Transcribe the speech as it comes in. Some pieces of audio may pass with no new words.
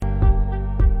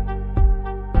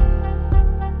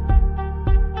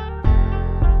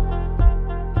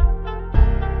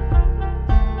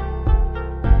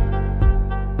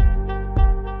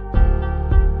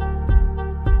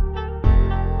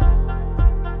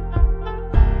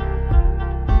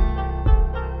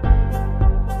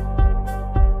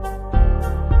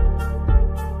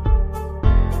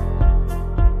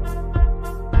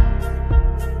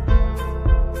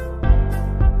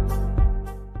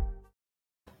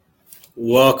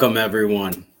Welcome,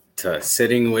 everyone, to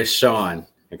Sitting with Sean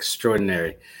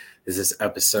Extraordinary. This is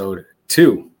episode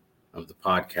 2 of the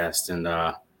podcast, and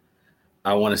I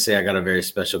want to say I got a very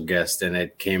special guest, and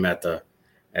it came at the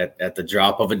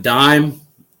drop of a dime,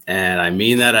 and I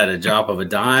mean that at a drop of a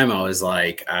dime. I was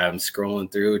like, I'm scrolling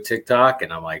through TikTok,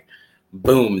 and I'm like,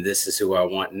 boom, this is who I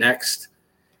want next,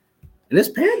 and it's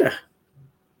Panda.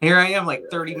 Here I am, like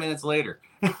 30 minutes later.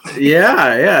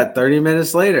 Yeah. 30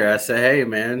 minutes later, I said, hey,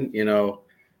 man,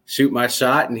 shoot my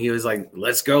shot. And he was like,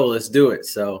 let's go. Let's do it.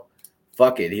 So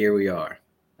fuck it. Here we are.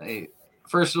 Hey,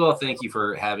 first of all, thank you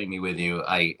for having me with you.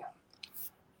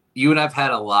 You and I've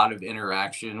had a lot of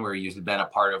interaction where you've been a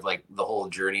part of like the whole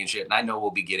journey and shit. And I know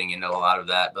we'll be getting into a lot of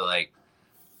that, but like,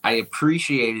 I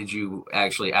appreciated you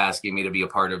actually asking me to be a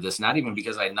part of this. Not even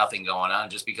because I had nothing going on,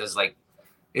 just because like,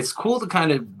 it's cool to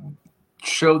kind of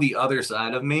show the other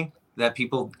side of me that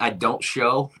people I don't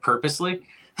show purposely.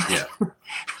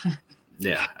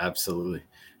 Yeah, absolutely.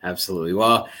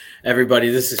 Well, everybody,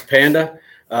 this is Panda.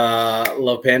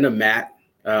 Love Panda, Matt,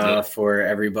 for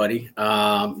everybody.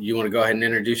 You want to go ahead and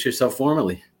introduce yourself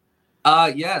formally?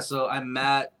 So I'm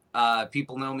Matt.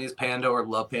 People know me as Panda or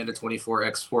Love Panda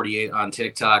 24x48 on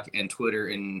TikTok and Twitter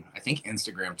and I think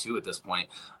Instagram too at this point.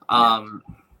 I'm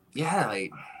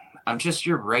just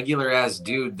your regular ass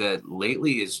dude that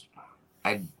lately is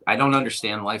I don't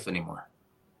understand life anymore.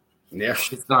 Yeah.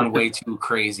 It's gone way too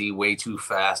crazy, way too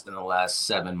fast in the last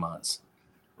 7 months.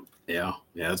 Yeah,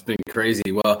 it's been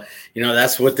crazy. Well,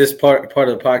 that's what this part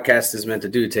of the podcast is meant to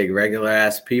do, take regular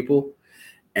ass people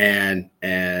and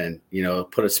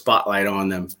put a spotlight on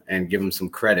them and give them some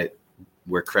credit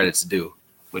where credit's due.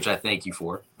 Which I thank you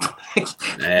for.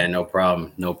 No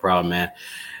problem, man.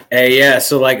 Hey, yeah,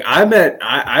 so like I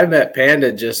met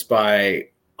Panda just by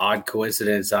odd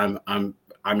coincidence.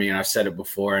 I've said it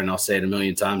before and I'll say it a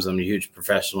million times. I'm a huge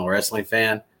professional wrestling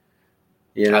fan.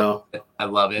 I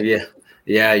love it.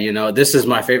 Yeah. This is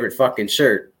my favorite fucking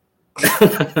shirt.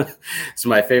 It's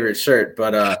my favorite shirt,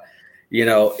 but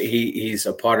he's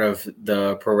a part of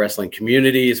the pro wrestling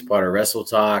community. He's part of Wrestle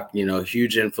Talk,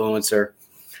 huge influencer.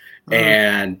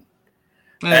 And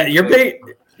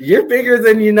you're bigger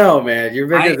than you know, man. You're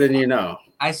bigger than you know.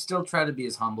 I still try to be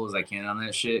as humble as I can on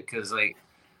that shit because like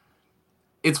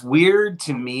it's weird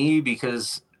to me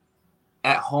because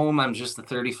at home I'm just a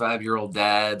 35-year-old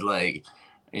dad. Like,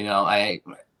 I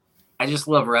just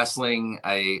love wrestling.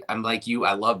 I'm like you.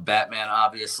 I love Batman,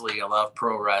 obviously. I love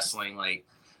pro wrestling. Like,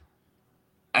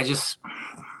 I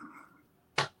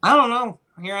don't know.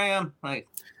 Here I am. Like,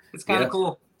 it's kind of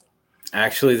cool.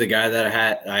 Actually, the guy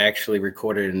that I actually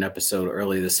recorded an episode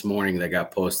early this morning that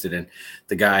got posted, and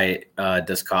the guy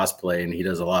does cosplay, and he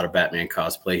does a lot of Batman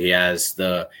cosplay. He has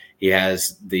the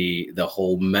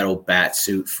whole metal bat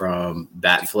suit from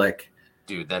Batflick.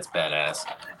 Dude, that's badass.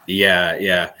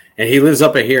 Yeah. And he lives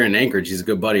up here in Anchorage. He's a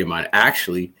good buddy of mine.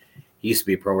 Actually, he used to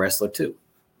be a pro wrestler too.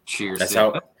 Cheers. That's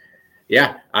how.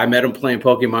 Yeah, I met him playing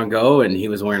Pokemon Go, and he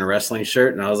was wearing a wrestling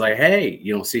shirt, and I was like, "Hey,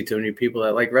 you don't see too many people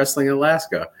that like wrestling in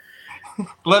Alaska."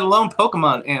 Let alone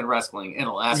Pokemon and wrestling in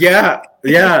Alaska.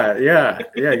 Yeah,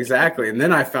 exactly. And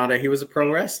then I found out he was a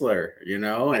pro wrestler,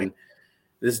 and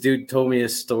this dude told me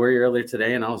his story earlier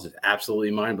today, and I was just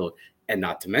absolutely mind blown. And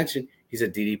not to mention, he's a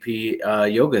DDP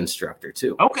yoga instructor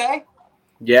too. Okay.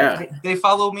 Yeah. They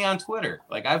follow me on Twitter.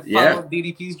 Like I've followed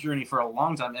DDP's journey for a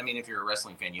long time. I mean, if you're a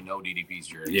wrestling fan, you know DDP's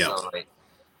journey. Yeah. So,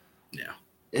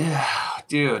 yeah,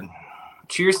 dude.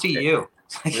 Cheers to you.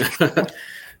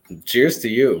 Cheers to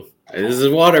you. This is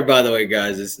water, by the way,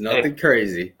 guys. It's nothing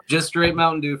crazy. Just straight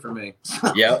Mountain Dew for me.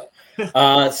 Yep.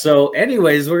 So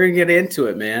anyways, we're going to get into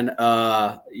it, man.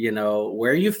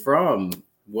 Where are you from?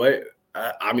 What,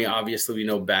 obviously we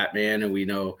know Batman and we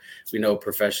know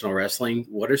professional wrestling.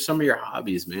 What are some of your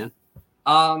hobbies, man?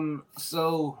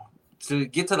 So to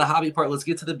get to the hobby part, let's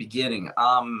get to the beginning.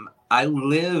 I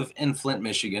live in Flint,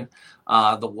 Michigan,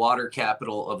 the water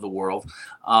capital of the world.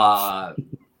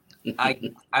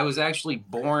 I was actually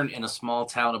born in a small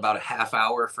town about a half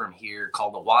hour from here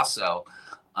called Owasso,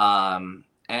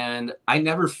 and I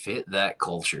never fit that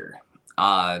culture.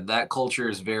 That culture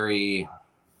is very,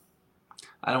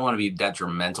 I don't want to be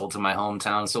detrimental to my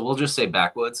hometown, so we'll just say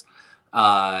backwoods,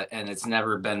 and it's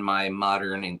never been my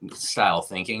modern style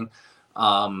thinking.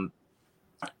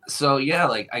 So yeah,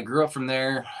 like I grew up from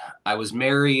there. I was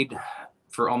married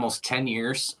for almost 10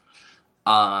 years.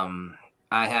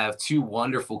 I have 2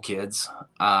 wonderful kids.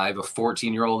 I have a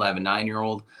 14-year-old. I have a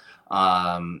 9-year-old.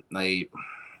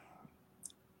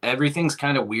 Everything's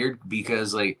kind of weird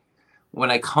because like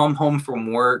when I come home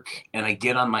from work and I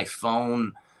get on my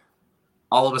phone,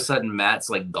 all of a sudden Matt's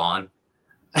like gone.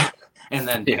 And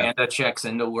then Panda checks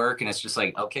into work and it's just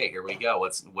like, okay, here we go.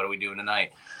 What are we doing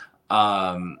tonight?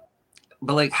 But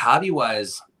like hobby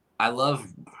wise, I love,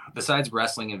 besides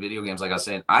wrestling and video games, like I was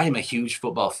saying, I am a huge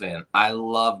football fan. I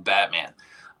love Batman.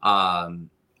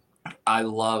 I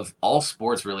love all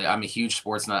sports, really. I'm a huge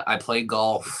sports nut. I play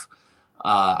golf.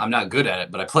 I'm not good at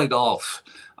it, but I play golf.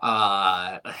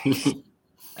 Other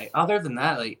than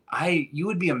that, like you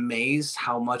would be amazed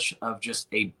how much of just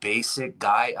a basic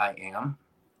guy I am.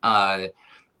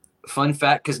 Fun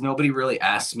fact, because nobody really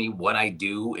asks me what I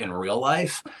do in real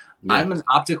life. Yeah. I'm an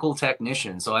optical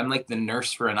technician, so I'm like the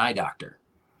nurse for an eye doctor.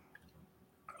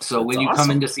 So that's when you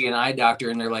come in to see an eye doctor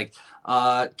and they're like,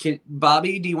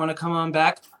 Bobby, do you want to come on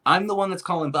back? I'm the one that's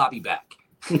calling Bobby back.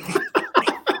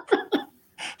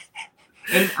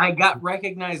 And I got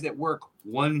recognized at work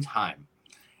one time.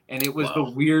 And it was the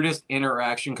weirdest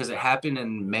interaction because it happened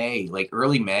in May, like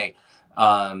early May.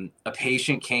 A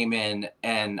patient came in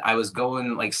and I was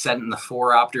going like setting the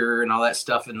phoropter and all that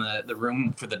stuff in the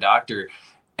room for the doctor.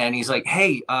 And he's like,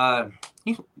 hey,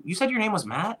 you said your name was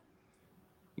Matt?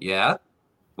 Yeah.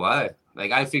 What?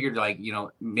 Like I figured like,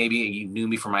 maybe you knew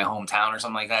me from my hometown or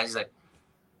something like that. He's like,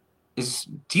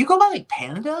 do you go by like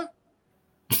Panda?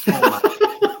 Oh my.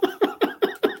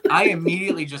 I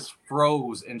immediately just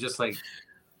froze and just like,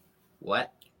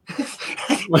 what?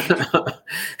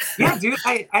 Yeah, dude,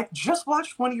 I just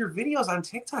watched one of your videos on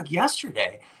TikTok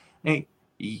yesterday. Hey,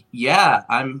 yeah,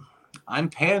 I'm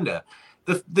Panda.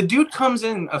 The dude comes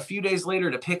in a few days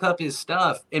later to pick up his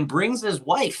stuff and brings his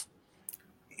wife.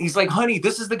 He's like, honey,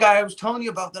 this is the guy I was telling you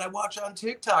about that I watch on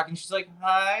TikTok. And she's like,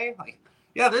 hi. Like,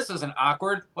 yeah, this isn't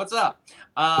awkward. What's up?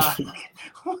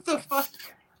 What the fuck?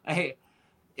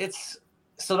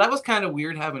 So that was kind of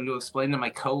weird having to explain to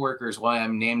my coworkers why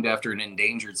I'm named after an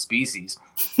endangered species.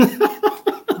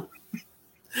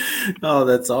 Oh,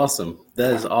 that's awesome.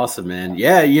 That is awesome, man.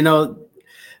 Yeah,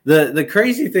 the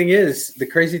crazy thing is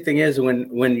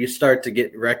when you start to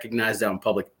get recognized out in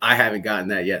public. I haven't gotten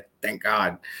that yet, thank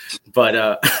God.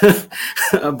 But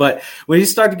but when you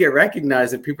start to get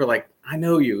recognized and people are like, I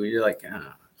know you, and you're like,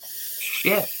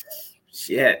 shit.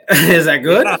 Is that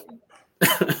good?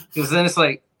 Because then it's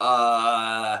like,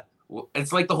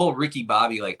 it's like the whole Ricky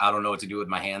Bobby, like, I don't know what to do with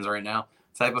my hands right now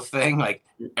type of thing. Like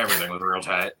everything was real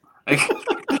tight. Like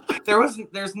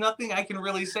there's nothing I can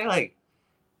really say. Like,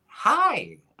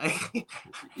 hi.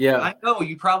 Yeah. I know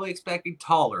you probably expected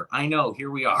taller. I know. Here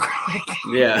we are.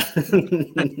 Yeah.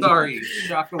 Sorry.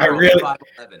 I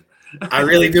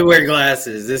really do wear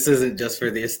glasses. This isn't just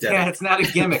for the aesthetic. Yeah, it's not a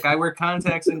gimmick. I wear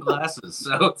contacts and glasses,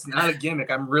 so it's not a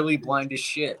gimmick. I'm really blind as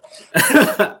shit.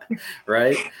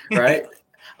 Right.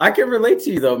 I can relate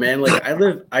to you though, man. Like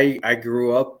I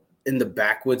grew up in the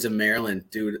backwoods of Maryland,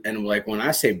 dude. And like when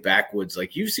I say backwoods,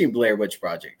 like you've seen Blair Witch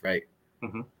Project, right?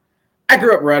 Mm-hmm. I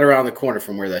grew up right around the corner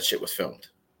from where that shit was filmed.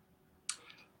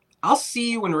 I'll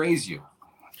see you and raise you.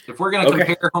 If we're going to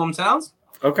compare hometowns.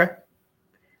 Okay.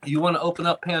 You want to open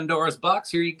up Pandora's box?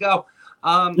 Here you go.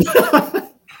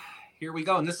 Here we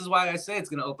go. And this is why I say it's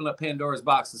going to open up Pandora's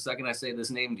box the second I say this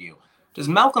name to you. Does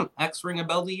Malcolm X ring a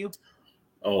bell to you?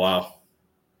 Oh, wow.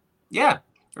 Yeah.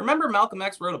 Remember Malcolm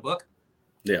X wrote a book?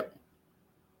 Yeah.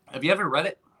 Have you ever read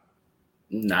it?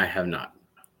 No, I have not.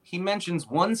 He mentions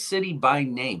one city by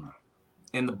name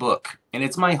in the book, and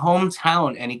it's my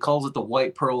hometown, and he calls it the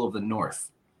White Pearl of the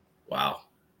North. Wow.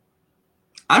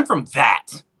 I'm from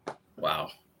that. Wow.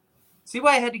 See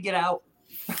why I had to get out?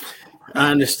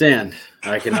 I understand.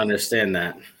 I can understand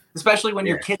that. Especially when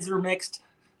your kids are mixed.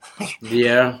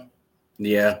 Yeah.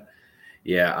 That's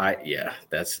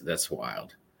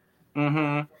wild.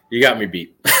 Mm-hmm. You got me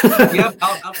beat. Yep,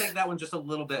 I'll take that one just a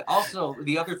little bit. Also,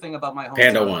 the other thing about my hometown,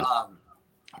 Panda one.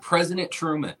 President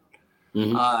Truman.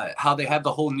 Mm-hmm. How they have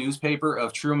the whole newspaper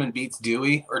of Truman beats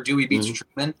Dewey or Dewey beats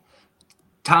Truman.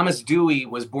 Thomas Dewey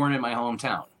was born in my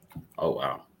hometown. Oh,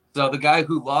 wow. So the guy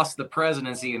who lost the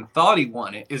presidency and thought he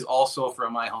won it is also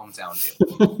from my hometown too.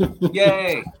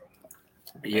 Yay.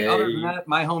 Yay. Other than that,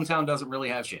 my hometown doesn't really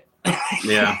have shit.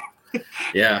 Yeah,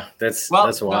 that's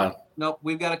wild. No,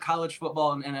 we've got a college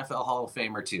football and NFL Hall of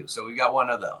Famer too. So we've got one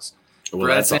of those. Well,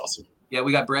 that's awesome. Yeah,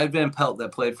 we got Brad Van Pelt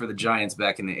that played for the Giants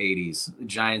back in the 80s. The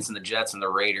Giants and the Jets and the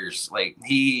Raiders. Like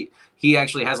he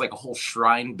actually has like a whole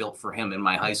shrine built for him in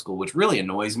my high school, which really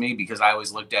annoys me because I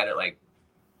always looked at it like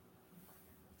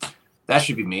that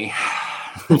should be me.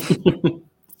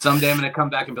 Someday I'm going to come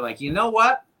back and be like, you know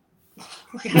what?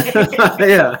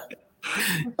 Yeah.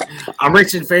 I'm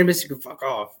rich and famous. You can fuck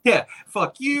off. Yeah.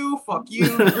 Fuck you.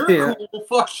 You're cool.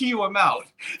 Fuck you. I'm out.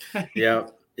 Yeah.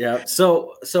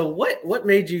 So what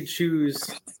made you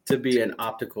choose to be an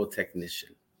optical technician?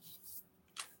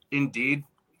 Indeed.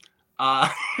 Uh,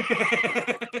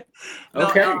 no,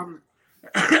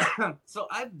 Okay. So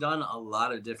I've done a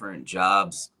lot of different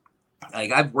jobs.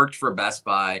 Like I've worked for Best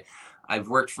Buy. I've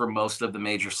worked for most of the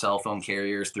major cell phone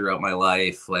carriers throughout my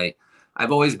life. Like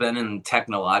I've always been in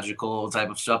technological type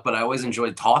of stuff, but I always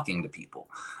enjoyed talking to people.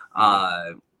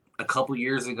 A couple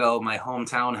years ago, my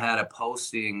hometown had a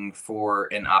posting for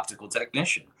an optical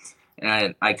technician.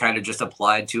 And I kind of just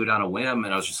applied to it on a whim,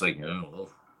 and I was just like, oh, well,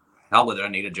 hell with it, I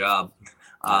need a job.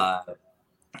 Uh,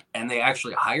 and they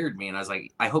actually hired me, and I was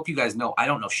like, I hope you guys know I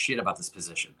don't know shit about this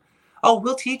position. Oh,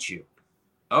 we'll teach you.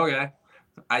 Okay.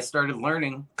 I started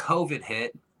learning. COVID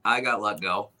hit. I got let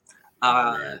go.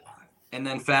 And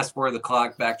then fast forward the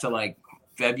clock back to like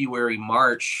February,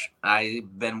 March.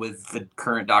 I've been with the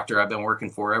current doctor I've been working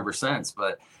for ever since.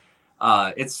 But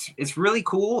it's really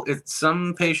cool.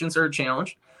 Some patients are a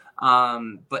challenge,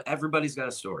 but everybody's got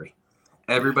a story.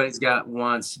 Everybody's got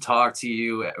wants to talk to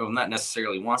you. Well, not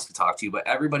necessarily wants to talk to you, but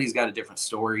everybody's got a different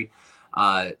story.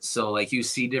 So like you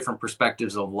see different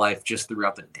perspectives of life just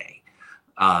throughout the day.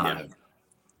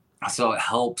 So it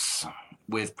helps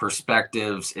with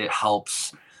perspectives. It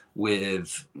helps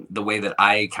with the way that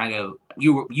I kind of,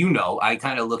 I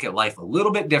kind of look at life a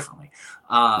little bit differently.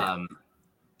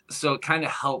 So it kind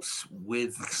of helps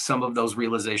with some of those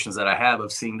realizations that I have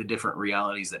of seeing the different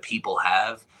realities that people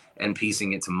have and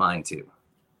piecing it to mine too.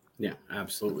 Yeah,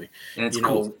 absolutely. And it's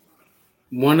cool.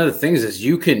 One of the things is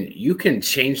you can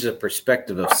change the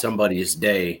perspective of somebody's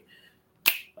day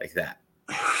like that.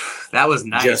 That was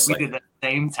nice. Just we did that at the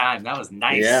same time. That was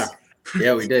nice.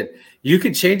 Yeah, we did. You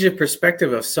could change the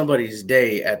perspective of somebody's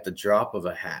day at the drop of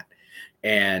a hat.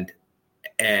 And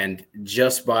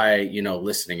just by,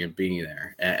 listening and being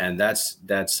there. And that's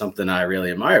something I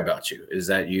really admire about you, is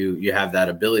that you have that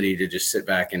ability to just sit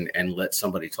back and let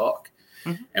somebody talk.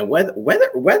 Mm-hmm. And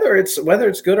whether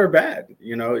it's good or bad,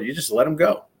 you just let them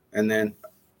go. And then,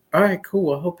 all right,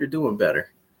 cool. I hope you're doing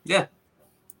better. Yeah.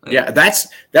 Yeah.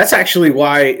 That's actually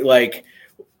why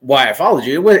I followed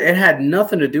you. It had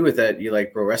nothing to do with that. You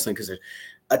like pro wrestling, because there's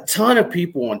a ton of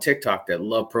people on TikTok that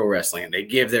love pro wrestling and they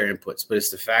give their inputs, but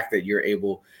it's the fact that you're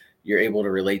able to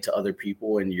relate to other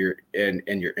people and you're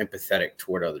empathetic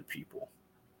toward other people.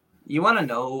 You want to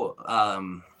know,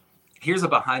 here's a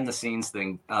behind the scenes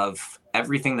thing of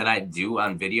everything that I do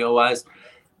on video wise.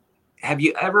 Have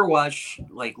you ever watched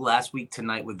like Last Week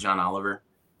Tonight with John Oliver?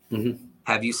 Mm-hmm.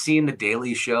 Have you seen the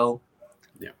Daily Show?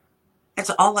 Yeah.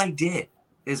 That's all I did,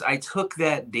 is I took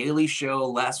that Daily Show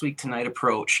Last Week Tonight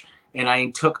approach and I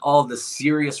took all the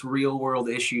serious real world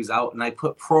issues out and I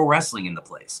put pro wrestling into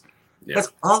place. Yeah.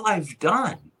 That's all I've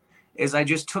done, is I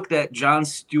just took that Jon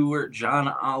Stewart, John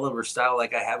Oliver style,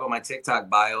 like I have on my TikTok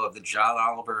bio of the John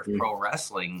Oliver of pro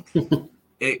wrestling.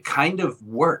 It kind of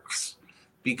works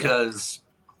because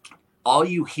all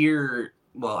you hear,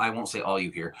 well, I won't say all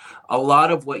you hear, a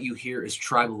lot of what you hear is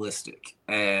tribalistic,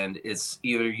 and it's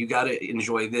either you got to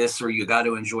enjoy this or you got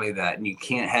to enjoy that, and you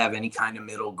can't have any kind of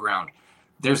middle ground.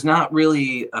 There's not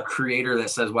really a creator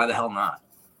that says, why the hell not?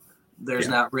 There's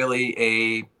not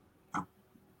really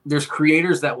there's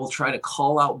creators that will try to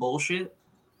call out bullshit,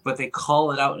 but they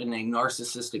call it out in a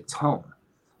narcissistic tone.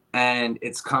 And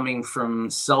it's coming from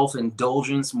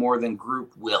self-indulgence more than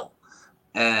group will.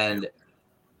 And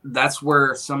that's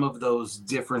where some of those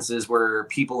differences, where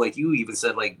people like you even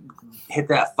said, like, hit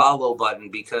that follow button,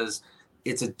 because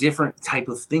it's a different type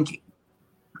of thinking.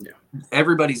 Yeah.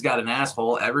 Everybody's got an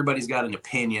asshole. Everybody's got an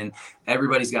opinion.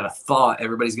 Everybody's got a thought.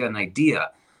 Everybody's got an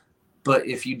idea. But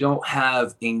if you don't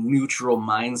have a neutral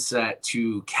mindset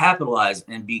to capitalize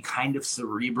and be kind of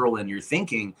cerebral in your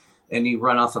thinking, and you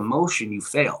run off emotion, you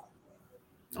fail.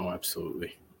 Oh,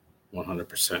 absolutely.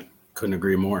 100%. Couldn't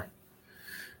agree more.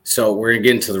 So we're going to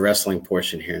get into the wrestling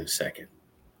portion here in a second.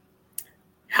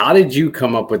 How did you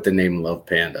come up with the name Love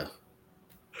Panda?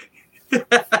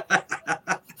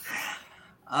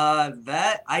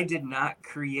 That I did not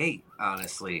create,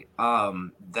 honestly.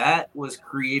 That was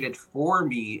created for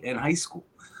me in high school.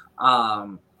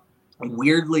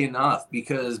 Weirdly enough,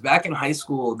 because back in high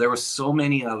school, there were so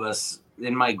many of us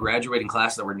in my graduating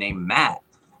class that were named Matt.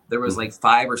 There was like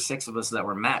 5 or 6 of us that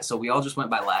were Matt. So we all just went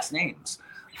by last names.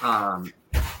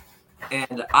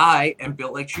 And I am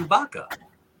built like Chewbacca.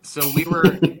 So we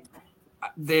were...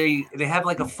 They have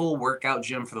like a full workout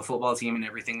gym for the football team and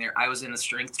everything there. I was in a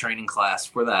strength training class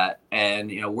for that.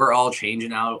 And, we're all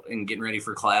changing out and getting ready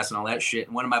for class and all that shit.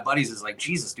 And one of my buddies is like,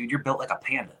 Jesus, dude, you're built like a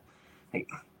panda. Like,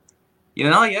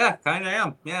 yeah, kind of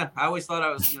am. Yeah, I always thought I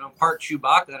was, part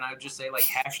Chewbacca, and I would just say like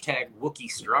hashtag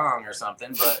Wookiee strong or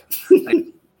something. But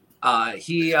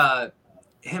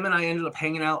him and I ended up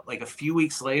hanging out like a few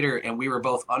weeks later, and we were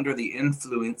both under the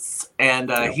influence.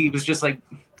 And he was just like,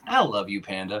 I love you,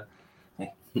 Panda.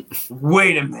 Like,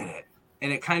 wait a minute.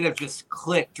 And it kind of just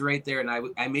clicked right there. And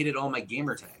I made it all my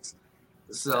gamer tags.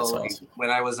 So That's like awesome. when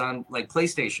I was on like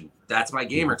PlayStation, that's my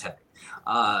gamer tag.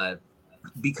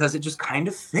 Because it just kind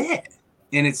of fit.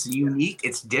 And it's unique,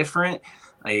 it's different.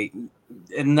 Like,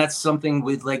 and that's something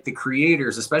with like the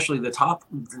creators, especially the top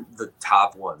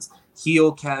ones.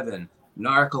 Heel Kevin,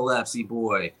 Narcolepsy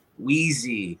Boy,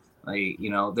 Wheezy, like, you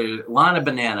know, there's Lana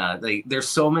Banana. Like, there's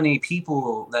so many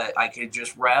people that I could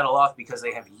just rattle off because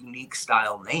they have unique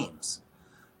style names.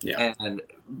 Yeah.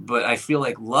 But I feel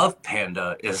like Love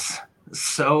Panda is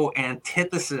so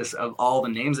antithesis of all the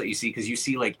names that you see, because you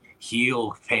see like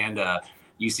Heel Panda,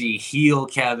 you see Heel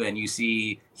Kevin, you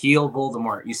see Heel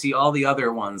Voldemort, you see all the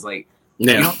other ones. Like,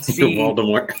 Yeah. you don't see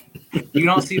Voldemort. you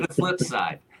don't see the flip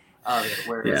side of it,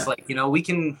 where it's like, you know, we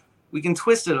can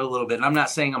twist it a little bit. And I'm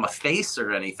not saying I'm a face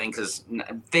or anything, because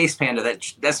Face Panda, that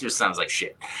just sounds like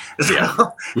shit. Yeah.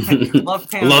 So, Love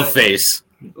Panda, Love Face.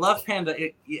 Love Panda,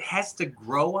 it has to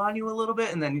grow on you a little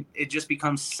bit, and then it just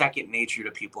becomes second nature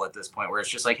to people at this point, where it's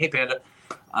just like, hey, Panda.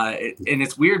 And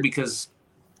it's weird because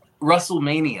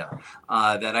Russellmania,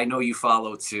 that I know you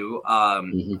follow too,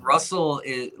 Russell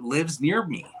lives near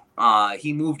me.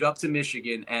 He moved up to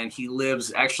Michigan, and he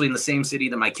lives actually in the same city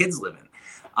that my kids live in.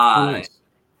 Nice.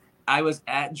 I was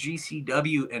at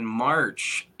GCW in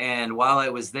March, and while I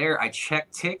was there, I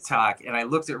checked TikTok and I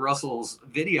looked at Russell's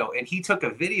video, and he took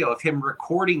a video of him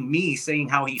recording me saying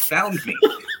how he found me.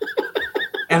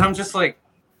 And I'm just like,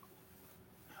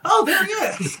 oh, there he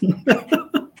is.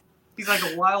 He's like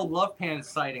a wild Love Panda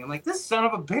sighting. I'm like, this son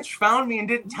of a bitch found me and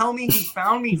didn't tell me he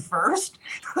found me first.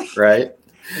 Right.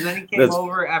 And then he came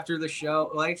over after the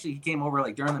show. Well, actually, he came over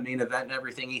like during the main event and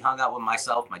everything. He hung out with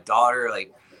myself, my daughter.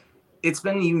 Like, it's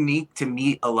been unique to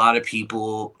meet a lot of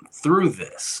people through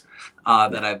this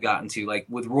that I've gotten to, like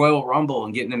with Royal Rumble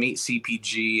and getting to meet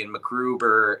CPG and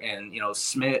McGruber and, you know,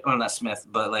 Smith, well, not Smith,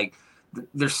 but like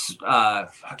there's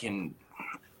fucking,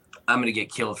 I'm going to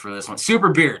get killed for this one. Super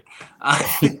Beard.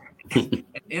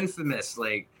 Infamous.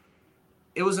 Like,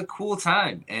 it was a cool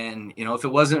time. And, you know, if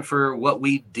it wasn't for what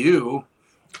we do,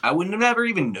 I wouldn't have never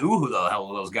even knew who the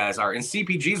hell those guys are. And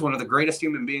CPG is one of the greatest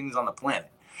human beings on the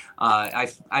planet.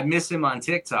 I miss him on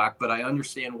TikTok, but I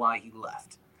understand why he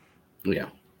left. Yeah.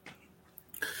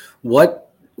 What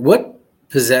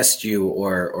possessed you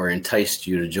or enticed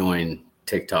you to join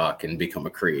TikTok and become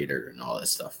a creator and all that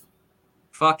stuff?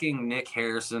 Fucking Nick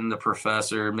Harrison, the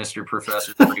professor, Mr.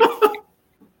 Professor.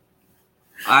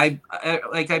 I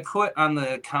put on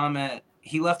the comment,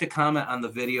 he left a comment on the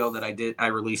video that I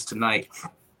released tonight.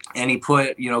 And he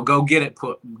put, you know, go get it,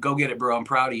 bro. I'm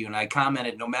proud of you. And I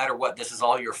commented, no matter what, this is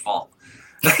all your fault.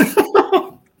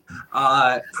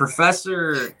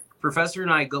 Professor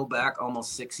and I go back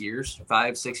almost 6 years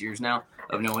now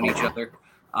of knowing each other.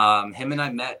 Him and I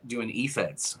met doing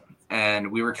E-Feds, and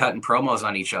we were cutting promos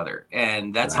on each other.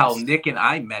 And that's how Nick and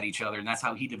I met each other. And that's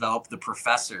how he developed the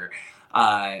Professor,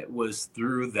 was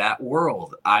through that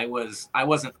world. I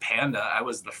wasn't Panda. I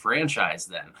was the franchise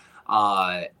then.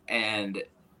 And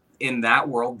in that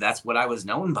world, that's what I was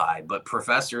known by. But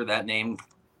Professor, that name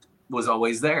was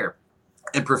always there.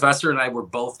 And Professor and I were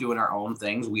both doing our own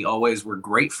things. We always were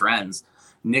great friends.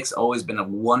 Nick's always been a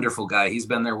wonderful guy. He's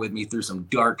been there with me through some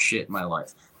dark shit in my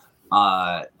life.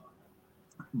 But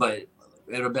it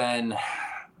would have been,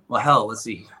 well, hell, let's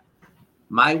see.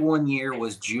 My 1 year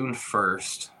was June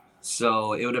 1st.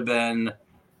 So it would have been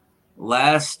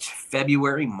last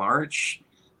February, March.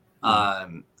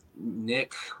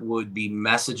 Nick would be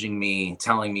messaging me,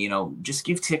 telling me, you know, just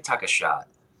give TikTok a shot.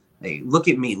 Hey, look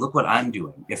at me. Look what I'm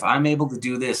doing. If I'm able to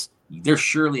do this, there's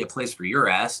surely a place for your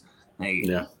ass. Hey,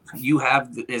 you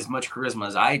have as much charisma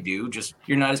as I do. Just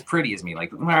you're not as pretty as me.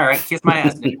 Like, all right, kiss my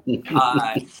ass, Nick.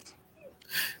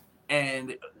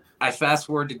 And I fast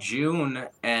forward to June,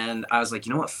 and I was like,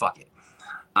 you know what? Fuck it.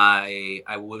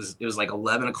 It was like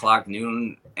 11 o'clock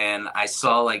noon, and I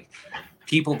saw like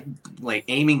people like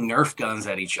aiming Nerf guns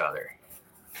at each other.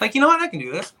 Like, you know what? I can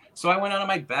do this. So I went out on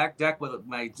my back deck with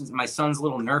my son's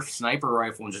little Nerf sniper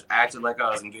rifle and just acted like I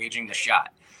was engaging the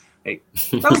shot. Like,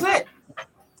 that was it.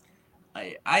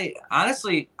 I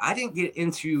honestly, I didn't get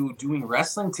into doing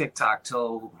wrestling TikTok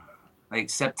till like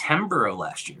September of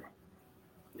last year.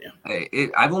 Yeah.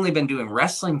 I've only been doing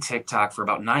wrestling TikTok for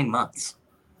about 9 months.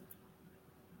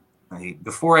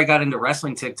 Before I got into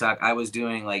wrestling TikTok, I was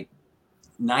doing like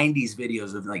 90s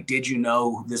videos of like, did you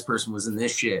know this person was in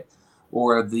this shit?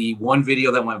 Or the one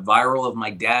video that went viral of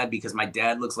my dad, because my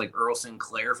dad looks like Earl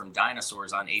Sinclair from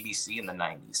Dinosaurs on ABC in the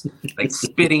 90s. Like,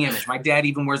 spitting image. My dad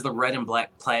even wears the red and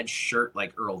black plaid shirt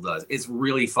like Earl does. It's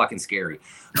really fucking scary.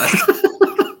 Like,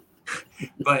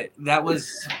 But that would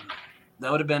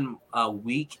have been a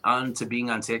week on to being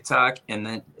on TikTok, and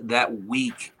then that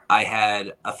week I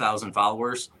had 1,000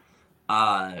 followers.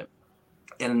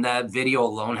 And that video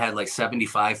alone had like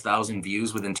 75,000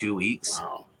 views within 2 weeks.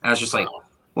 Wow. And I was just like,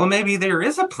 well, maybe there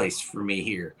is a place for me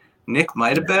here. Nick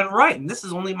might have been right, and this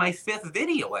is only my 5th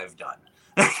video I've done.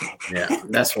 Yeah,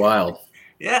 that's wild.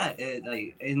 Yeah,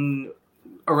 in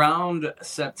around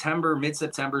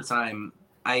mid-September time,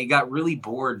 I got really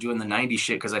bored doing the 90s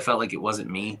shit because I felt like it wasn't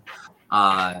me.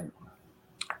 And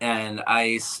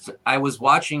I was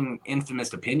watching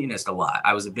Infamous Opinionist a lot.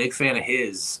 I was a big fan of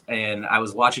his, and I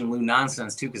was watching Lou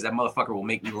Nonsense too because that motherfucker will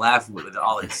make me laugh with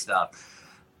all his stuff.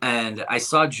 And I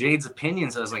saw Jade's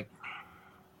opinions. I was like,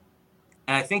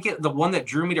 and I think the one that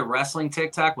drew me to wrestling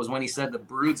TikTok was when he said the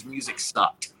Brood's music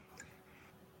sucked.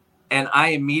 And I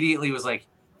immediately was like,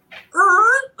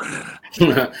 what?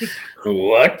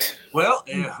 Well,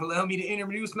 allow me to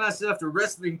introduce myself to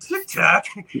wrestling TikTok.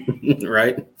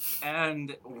 Right.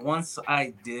 And once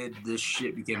I did, this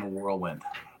shit became a whirlwind.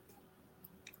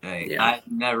 I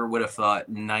never would have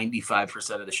thought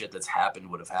 95% of the shit that's happened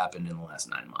would have happened in the last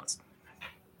 9 months.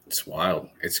 It's wild.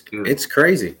 It's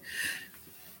crazy.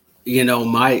 You know,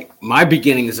 my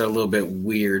beginnings are a little bit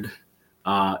weird.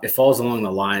 It falls along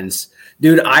the lines,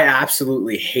 dude. I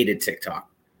absolutely hated TikTok.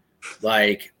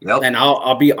 And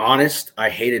I'll be honest, I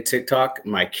hated TikTok.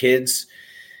 My kids,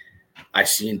 I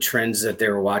seen trends that they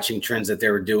were watching, trends that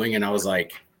they were doing, and I was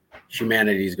like,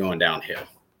 humanity's going downhill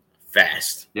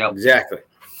fast. Yep. Exactly.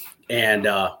 And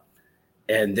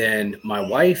then my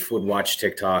wife would watch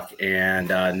TikTok, and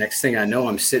next thing I know,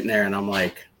 I'm sitting there and I'm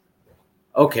like,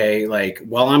 okay, like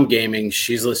while I'm gaming,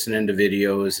 she's listening to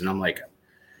videos, and I'm like,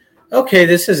 okay,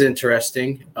 this is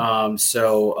interesting.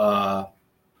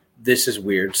 This is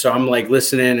weird. So I'm like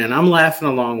listening and I'm laughing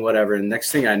along, whatever. And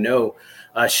next thing I know,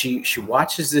 she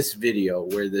watches this video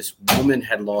where this woman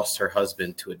had lost her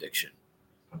husband to addiction.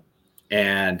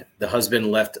 And the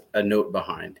husband left a note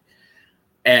behind.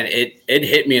 And it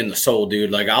hit me in the soul,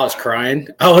 dude. Like, I was crying.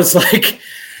 I was like,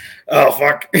 oh,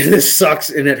 fuck, this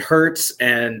sucks. And it hurts.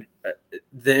 And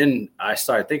then I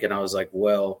started thinking, I was like,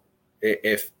 well,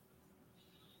 if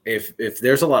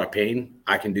there's a lot of pain,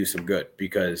 I can do some good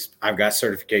because I've got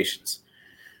certifications.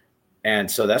 And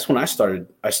so that's when I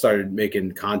started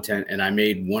making content, and I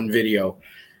made one video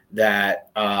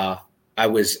that I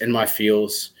was in my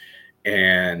feels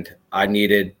and I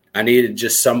needed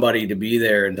just somebody to be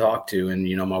there and talk to. And,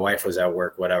 you know, my wife was at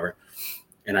work, whatever.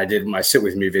 And I did my sit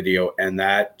with me video, and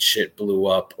that shit blew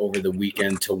up over the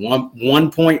weekend to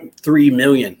 1.3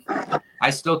 million. I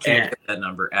still can't get that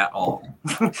number at all.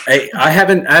 I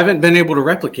haven't been able to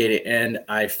replicate it, and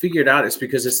I figured out it's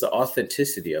because it's the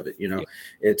authenticity of it. You know,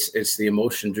 it's the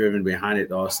emotion driven behind it,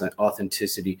 the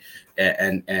authenticity,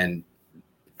 and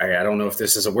I don't know if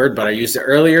this is a word, but I used it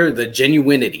earlier. The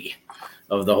genuinity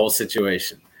of the whole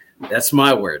situation. That's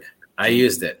my word. I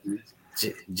used it.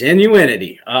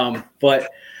 Genuinity.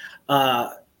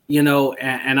 You know,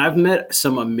 and I've met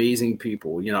some amazing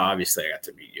people. You know, obviously, I got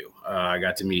to meet you. I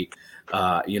got to meet.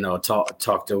 You know,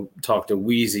 talk to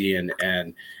Wheezy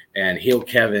and Heel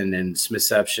Kevin and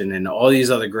Smithception and all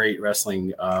these other great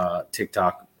wrestling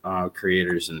TikTok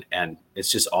creators, and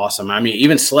it's just awesome. I mean,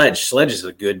 even Sledge is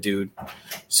a good dude,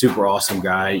 super awesome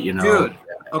guy. You know, dude.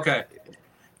 Okay,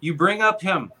 you bring up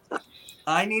him.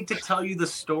 I need to tell you the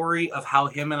story of how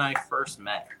him and I first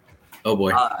met. Oh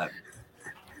boy.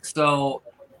 So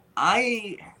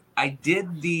I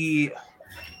did the,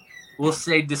 we'll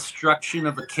say, Destruction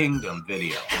of a Kingdom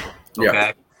video. Okay.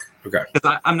 Yeah. Okay.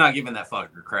 Because I'm not giving that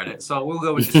fucker credit. So we'll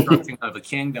go with Destruction of a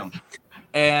Kingdom.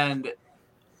 And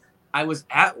I was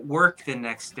at work the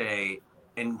next day,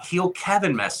 and Heel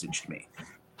Kevin messaged me.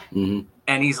 Mm-hmm.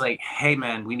 And he's like, hey,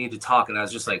 man, we need to talk. And I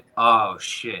was just like, oh,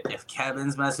 shit. If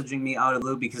Kevin's messaging me out of the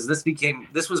loop, because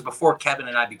this was before Kevin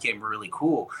and I became really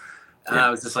cool. And I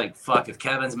was just like, fuck, if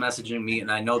Kevin's messaging me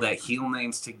and I know that heel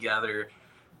name's together,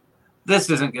 this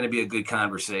isn't going to be a good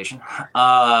conversation.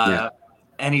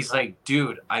 And he's like,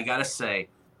 dude, I got to say,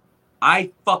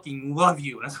 I fucking love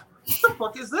you. And I was like, what the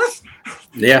fuck is this?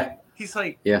 Yeah. He's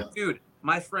like, dude,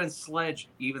 my friend Sledge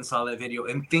even saw that video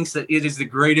and thinks that it is the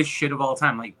greatest shit of all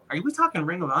time. Like, are we talking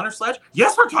Ring of Honor, Sledge?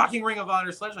 Yes, we're talking Ring of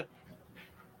Honor, Sledge. Like,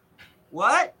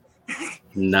 what?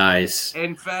 Nice.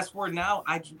 And fast forward now,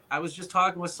 I was just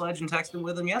talking with Sledge and texting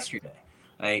with him yesterday.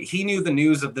 He knew the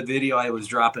news of the video I was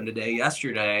dropping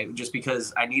yesterday, just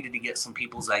because I needed to get some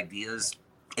people's ideas,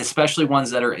 especially ones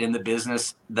that are in the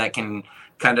business that can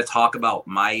kind of talk about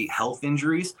my health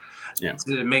injuries,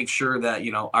 to make sure that,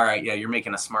 you know, all right, you're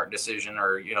making a smart decision,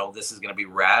 or, you know, this is going to be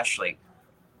rash. Like,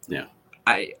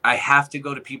 I have to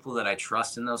go to people that I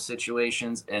trust in those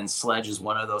situations, and Sledge is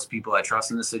one of those people I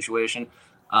trust in this situation.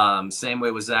 Same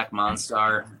way with Zach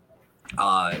Monstar.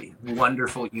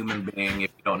 Wonderful human being.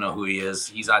 If you don't know who he is,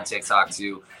 he's on TikTok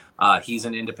too. He's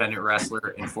an independent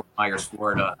wrestler in Fort Myers,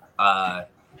 Florida.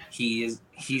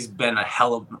 He's been a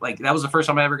hell of, like, that was the first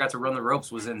time I ever got to run the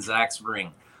ropes, was in Zach's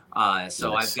ring.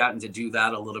 So Nice. I've gotten to do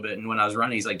that a little bit. And when I was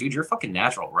running, he's like, dude, you're fucking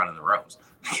natural running the ropes.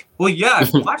 Well, yeah,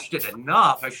 I've watched it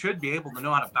enough. I should be able to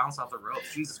know how to bounce off the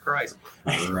ropes. Jesus Christ.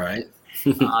 Right.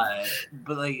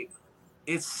 But like,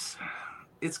 it's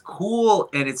cool,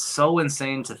 and it's so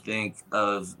insane to think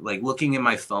of, like, looking in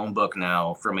my phone book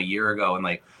now from a year ago, and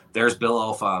like, there's Bill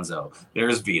Alfonso,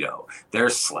 there's Vito,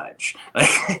 there's Sledge,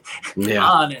 like, Yeah.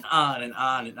 on and on and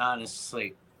on and on. It's just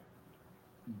like,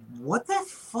 what the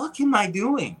fuck am I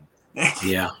doing?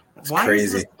 Yeah. It's Why crazy.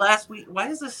 is this last week? Why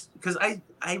is this? Because I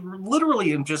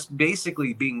literally am just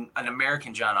basically being an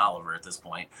American John Oliver at this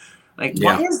point. Like,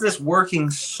 Yeah. why is this working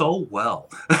so well?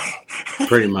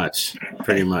 Pretty much.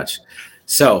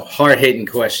 So, hard-hitting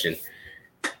question.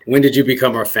 When did you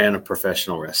become a fan of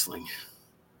professional wrestling?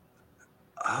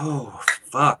 Oh,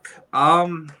 fuck.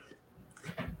 I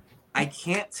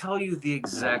can't tell you the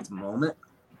exact moment,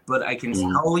 but I can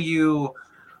tell you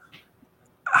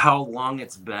how long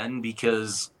it's been,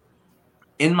 because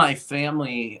in my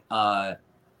family, I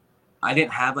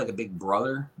didn't have like a big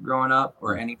brother growing up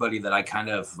or anybody that I kind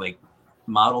of like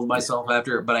modeled myself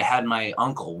after, but I had my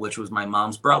uncle, which was my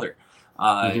mom's brother.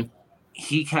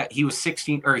 He was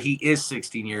 16, or he is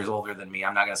 16 years older than me.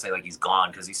 I'm not gonna say like he's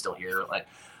gone, because he's still here. Like,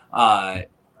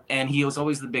 and he was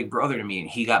always the big brother to me. And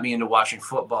he got me into watching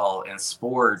football and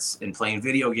sports and playing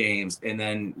video games, and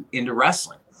then into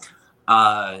wrestling.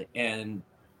 And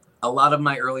a lot of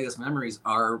my earliest memories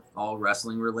are all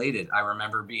wrestling related. I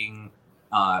remember being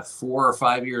 4 or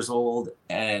 5 years old,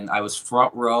 and I was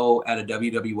front row at a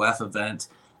WWF event,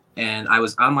 and I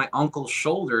was on my uncle's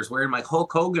shoulders wearing my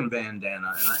Hulk Hogan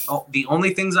bandana. And the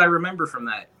only things I remember from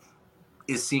that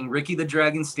is seeing Ricky the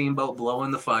Dragon Steamboat blow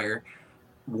in the fire,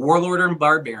 Warlord and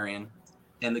Barbarian,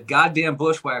 and the goddamn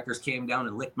Bushwhackers came down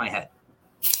and licked my head.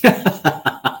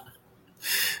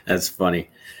 That's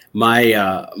funny.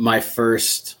 My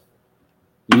first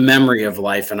memory of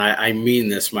life, and I mean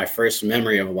this, my first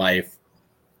memory of life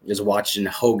is watching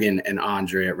Hogan and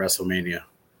Andre at WrestleMania.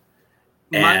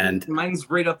 And mine's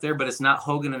right up there, but it's not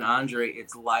Hogan and Andre,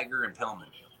 it's Liger and Pillman.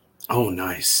 Oh,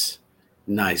 nice.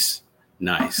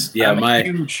 Yeah, I'm a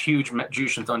huge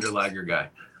Jushin Thunder Liger guy.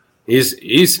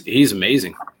 He's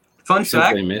amazing. Fun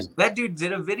fact, amazing. That dude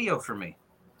did a video for me.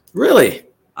 Really?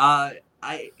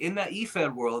 In the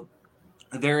EFED world,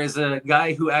 there is a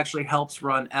guy who actually helps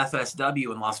run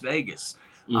FSW in Las Vegas.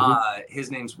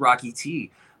 His name's Rocky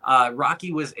T.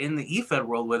 Rocky was in the EFED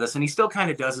world with us, and he still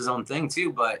kind of does his own thing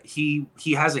too, but he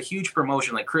has a huge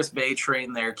promotion. Like Chris Bay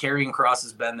trained there, Karrion Kross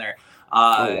has been there.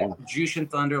 Jushin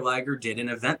Thunder Liger did an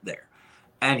event there,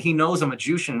 and he knows I'm a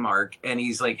Jushin mark, and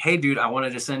he's like, hey dude, I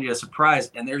wanted to send you a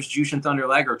surprise. And there's Jushin Thunder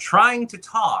Liger trying to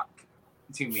talk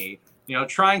to me,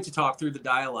 trying to talk through the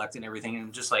dialect and everything,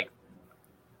 and just like,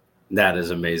 that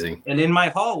is amazing. And in my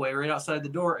hallway right outside the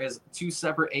door is 2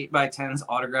 separate 8x10s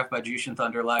autographed by Jushin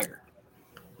Thunder Liger.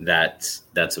 That's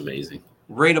amazing.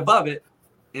 Right above it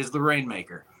is the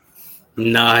Rainmaker.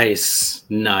 Nice.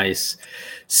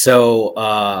 So,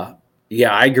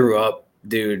 I grew up,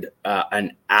 dude,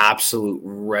 an absolute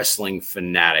wrestling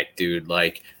fanatic, dude.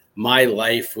 Like, my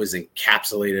life was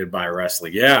encapsulated by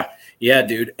wrestling. Yeah,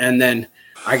 dude. And then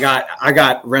I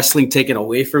got wrestling taken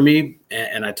away from me,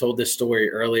 and I told this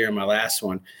story earlier in my last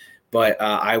one, but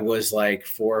I was like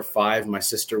 4 or 5. My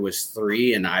sister was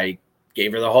 3, and I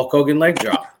gave her the Hulk Hogan leg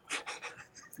drop.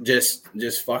 Just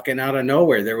fucking out of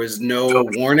nowhere. There was no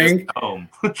warning.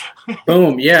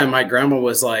 Boom. Yeah. And my grandma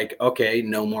was like, okay,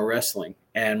 no more wrestling.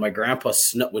 And my grandpa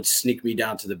would sneak me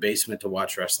down to the basement to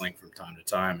watch wrestling from time to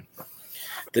time.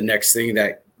 The next thing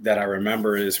that I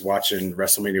remember is watching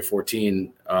WrestleMania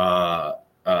 14,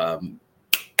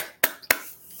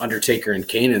 Undertaker and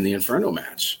Kane in the Inferno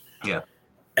match. Yeah.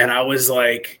 And I was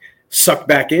like sucked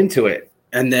back into it.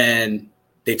 And then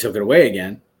they took it away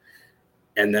again.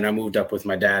 And then I moved up with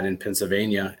my dad in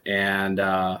Pennsylvania, and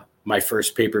my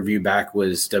first pay-per-view back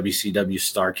was WCW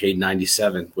Starrcade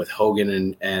 97 with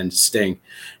Hogan and Sting.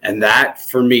 And that,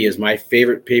 for me, is my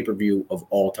favorite pay-per-view of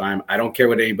all time. I don't care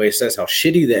what anybody says, how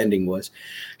shitty the ending was,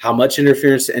 how much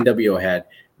interference the NWO had.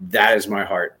 That is my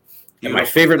heart. And my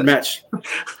favorite match,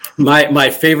 my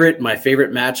favorite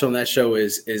match on that show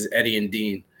is Eddie and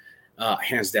Dean,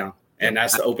 hands down. And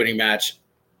that's the opening match.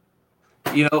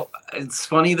 It's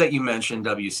funny that you mentioned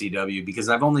WCW, because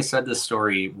I've only said this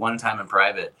story one time in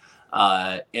private.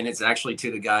 And it's actually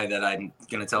to the guy that I'm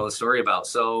going to tell the story about.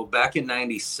 So back in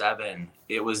 97,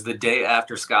 it was the day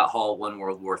after Scott Hall won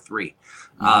World War III.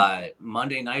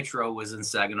 Monday Nitro was in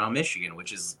Saginaw, Michigan,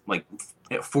 which is like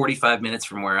 45 minutes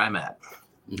from where I'm at.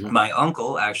 My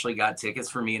uncle actually got tickets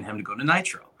for me and him to go to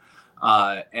Nitro.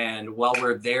 And while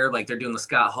we're there, like they're doing the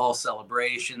Scott Hall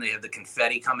celebration, they have the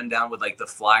confetti coming down with like the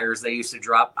flyers they used to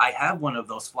drop. I have one of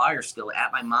those flyers still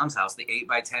at my mom's house, the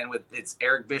 8x10 with it's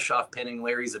Eric Bischoff pinning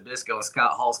Larry Zbyszko and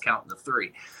Scott Hall's counting the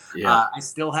 3. I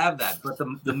still have that. But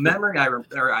the memory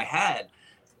I had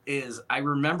is I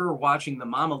remember watching the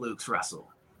Mamalukes wrestle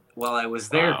while I was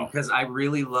there because I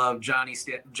really loved Johnny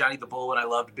the Bull and I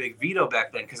loved Big Vito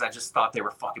back then because I just thought they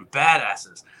were fucking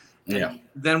badasses. And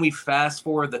then we fast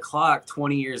forward the clock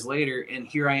 20 years later, and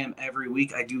here I am every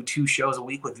week. I do 2 shows a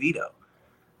week with Vito.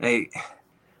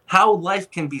 How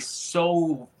life can be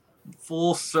so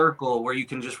full circle where you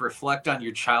can just reflect on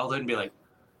your childhood and be like,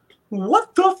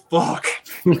 what the fuck?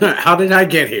 How did I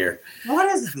get here? What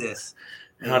is this?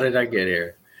 How did I get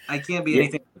here? I can't be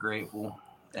anything but grateful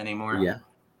anymore.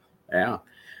 Yeah.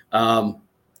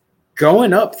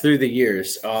 Going up through the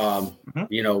years,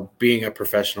 you know, being a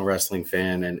professional wrestling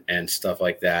fan and stuff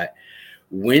like that,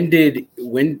 when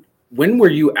were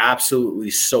you absolutely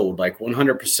sold? Like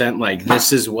 100%, like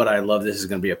this is what I love. This is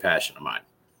going to be a passion of mine.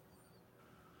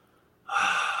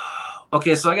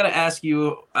 Okay, so I got to ask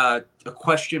you a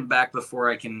question back before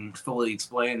I can fully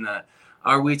explain that.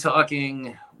 Are we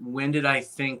talking, when did I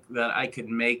think that I could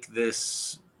make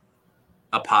this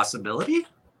a possibility?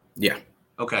 Yeah.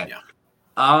 Okay. Yeah.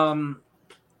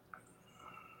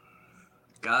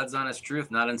 God's honest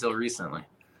truth, not until recently.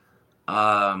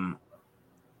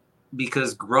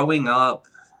 Because growing up,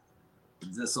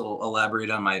 this will elaborate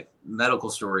on my medical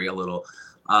story a little.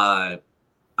 I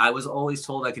was always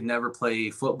told I could never play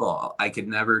football. I could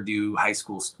never do high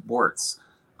school sports.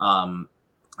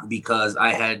 Because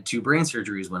I had 2 brain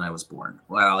surgeries when I was born.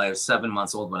 Well, I was 7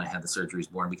 months old when I had the surgeries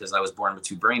born because I was born with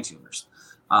 2 brain tumors.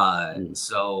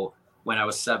 So when I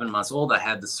was 7 months old, I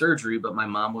had the surgery, but my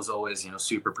mom was always, you know,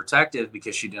 super protective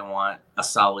because she didn't want a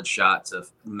solid shot to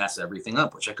mess everything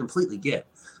up, which I completely get.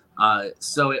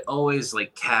 So it always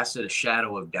like casted a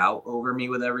shadow of doubt over me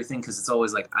with everything. Cause it's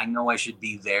always like, I know I should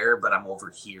be there, but I'm over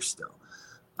here still.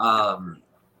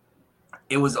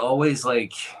 It was always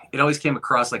like, it always came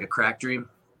across like a crack dream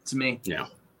to me. Yeah.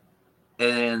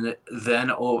 And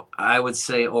then I would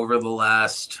say over the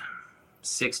last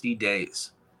 60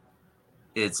 days,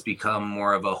 it's become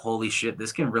more of a holy shit,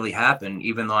 this can really happen,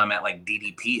 even though I'm at like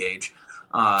DDP age.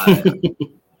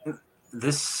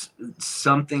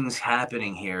 Something's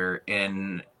happening here,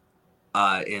 and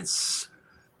it's,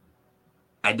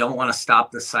 I don't want to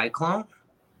stop the cyclone,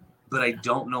 but I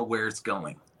don't know where it's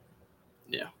going.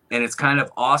 Yeah. And it's kind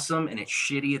of awesome and it's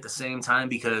shitty at the same time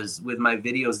because with my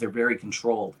videos, they're very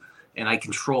controlled and I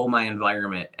control my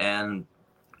environment, and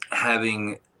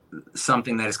having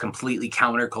something that is completely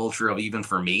countercultural, even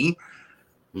for me,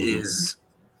 is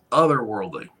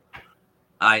otherworldly.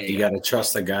 You got to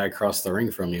trust the guy across the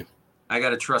ring from you. I got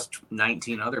to trust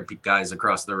 19 other guys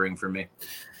across the ring from me.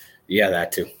 Yeah,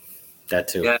 that too.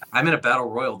 Yeah, I'm in a battle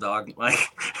royal, dog. Like,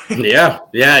 yeah,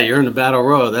 you're in the battle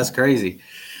royal. That's crazy.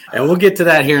 And we'll get to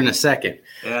that here in a second.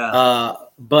 Yeah.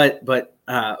 But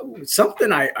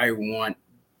something I want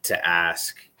to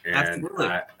ask, and absolutely.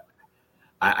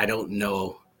 I don't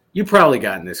know. You probably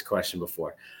gotten this question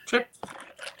before. Sure.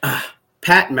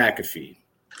 Pat McAfee.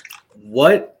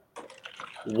 What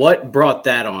brought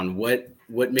that on? What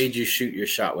made you shoot your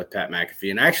shot with Pat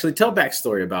McAfee? And actually tell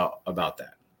backstory about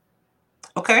that.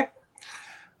 Okay.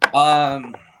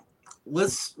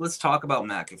 Let's talk about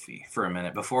McAfee for a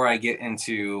minute before I get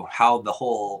into how the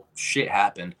whole shit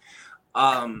happened.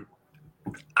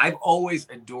 I've always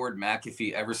adored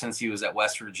McAfee ever since he was at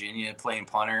West Virginia playing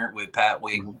punter with Pat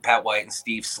White and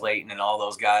Steve Slayton and all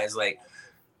those guys. Like,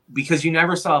 because you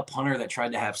never saw a punter that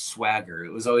tried to have swagger.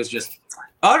 It was always just,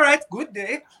 all right, good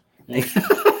day. Like,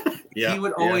 he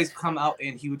would always come out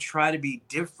and he would try to be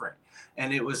different.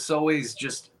 And it was always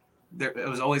just, it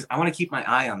was always, I want to keep my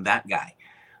eye on that guy.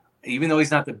 Even though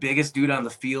he's not the biggest dude on the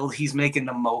field, he's making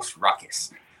the most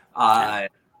ruckus.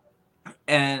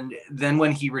 And then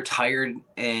when he retired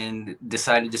and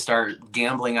decided to start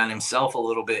gambling on himself a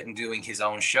little bit and doing his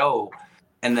own show,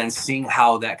 and then seeing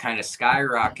how that kind of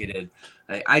skyrocketed,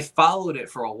 I followed it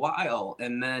for a while.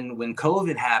 And then when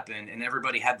COVID happened and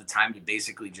everybody had the time to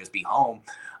basically just be home,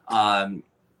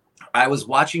 I was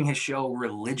watching his show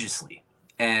religiously.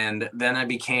 And then I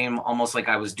became almost like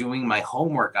I was doing my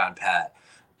homework on Pat.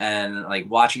 and like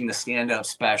watching the stand-up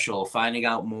special, finding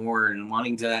out more and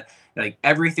wanting to, like,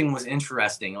 everything was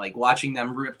interesting. Like watching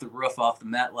them rip the roof off the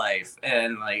MetLife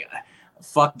and like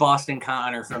fuck Boston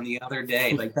Connor from the other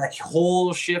day, like that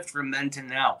whole shift from then to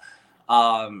now.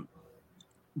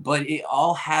 But it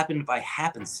all happened by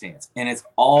happenstance, and it's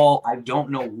all, I don't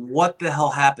know what the hell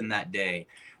happened that day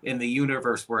in the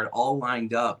universe where it all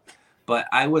lined up. But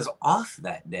I was off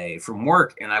that day from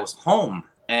work, and I was home,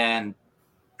 and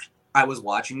I was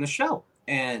watching the show.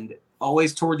 And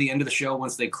always toward the end of the show,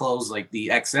 once they close like the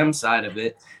XM side of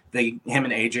it, him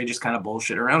and AJ just kind of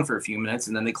bullshit around for a few minutes,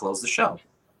 and then they close the show.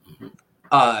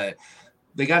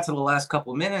 They got to the last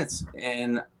couple of minutes,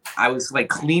 and I was like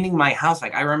cleaning my house.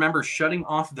 Like I remember shutting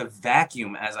off the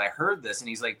vacuum as I heard this, and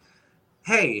he's like,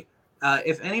 "Hey,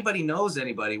 if anybody knows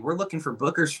anybody, we're looking for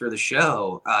bookers for the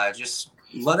show. Just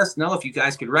let us know if you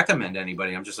guys could recommend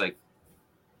anybody." I'm just like,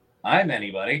 "I'm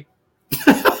anybody."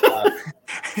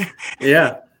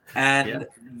 Yeah. And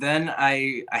then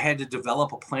I had to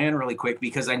develop a plan really quick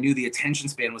because I knew the attention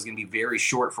span was going to be very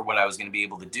short for what I was going to be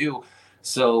able to do.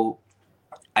 So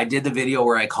I did the video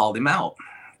where I called him out,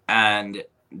 and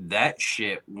that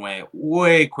shit went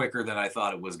way quicker than I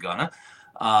thought it was gonna,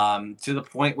 to the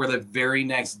point where the very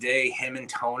next day, him and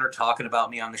Tone are talking about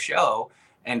me on the show,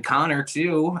 and Connor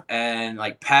too, and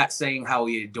like Pat saying how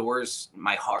he adores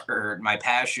my heart or my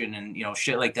passion and, you know,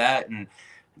 shit like that, and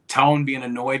Tone being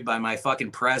annoyed by my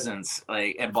fucking presence,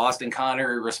 like, and Boston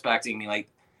Connor respecting me. Like,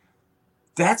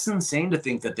 that's insane to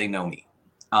think that they know me,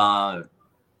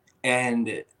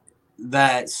 and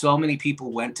that so many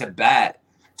people went to bat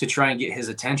to try and get his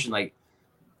attention. Like,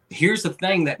 here's the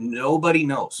thing that nobody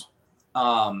knows.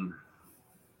 I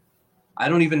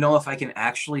don't even know if I can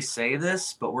actually say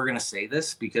this, but we're going to say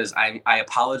this because I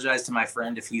apologize to my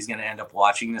friend if he's going to end up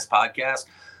watching this podcast.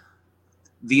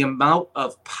 The amount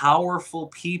of powerful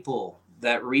people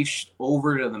that reached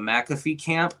over to the McAfee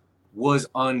camp was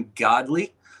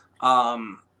ungodly.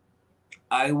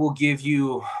 I will give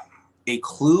you a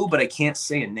clue, but I can't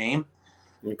say a name.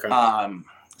 Okay.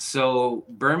 So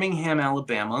Birmingham,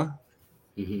 Alabama,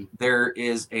 there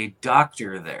is a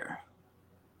doctor there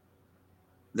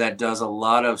that does a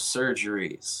lot of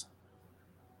surgeries.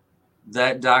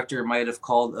 That doctor might have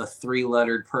called a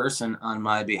 3-lettered person on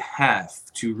my behalf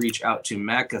to reach out to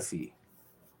McAfee.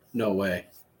 No way.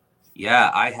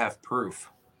 Yeah, I have proof.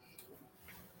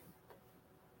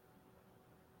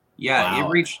 Yeah, Wow. It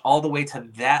reached all the way to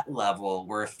that level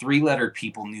where 3-lettered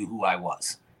people knew who I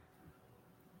was.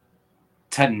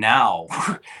 To now.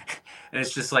 And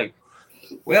it's just like,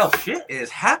 well, shit is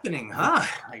happening, huh?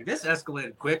 Like, this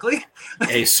escalated quickly.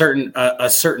 A certain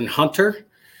hunter?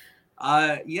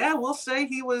 Yeah, we'll say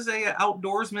he was a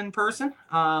outdoorsman person.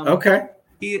 Okay.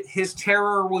 His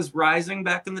terror was rising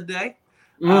back in the day.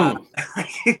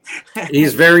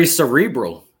 He's very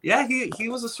cerebral. Yeah, he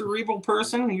was a cerebral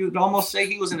person. You'd almost say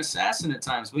he was an assassin at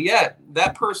times. But yeah,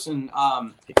 that person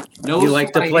knows. He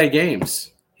liked to play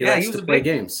games. He likes to play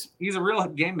games. He's a real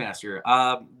game master.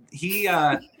 He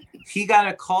got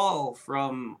a call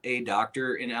from a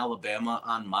doctor in Alabama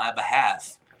on my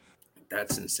behalf.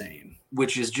 That's insane.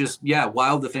 Which is just,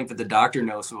 wild to think that the doctor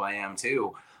knows who I am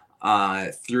too,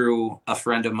 through a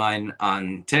friend of mine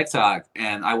on TikTok.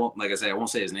 And I won't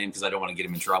say his name because I don't want to get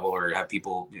him in trouble or have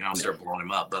people, start blowing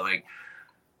him up. But like,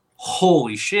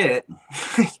 holy shit.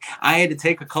 I had to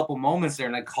take a couple moments there,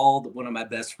 and I called one of my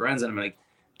best friends, and I'm like,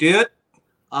 dude,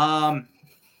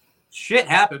 shit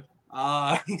happened.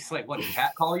 He's like, what, did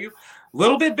Pat call you? A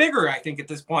little bit bigger, I think, at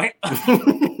this point.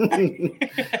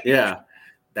 Yeah,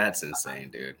 that's insane,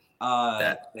 dude.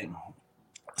 That thing.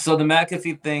 So the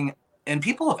McAfee thing, and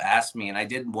people have asked me, and I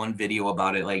did one video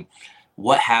about it, like,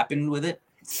 what happened with it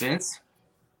since?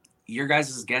 Your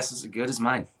guys' guess is as good as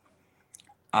mine.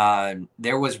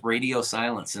 There was radio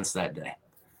silence since that day.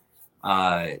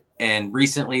 And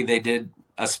recently they did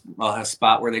a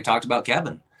spot where they talked about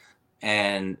Kevin.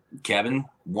 And Kevin,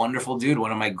 wonderful dude,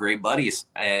 one of my great buddies.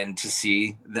 And to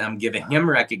see them giving him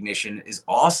recognition is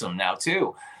awesome now,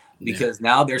 too. Because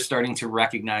now they're starting to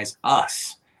recognize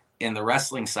us in the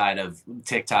wrestling side of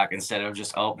TikTok instead of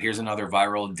just, oh, here's another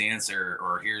viral dancer,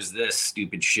 or here's this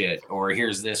stupid shit, or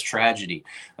here's this tragedy.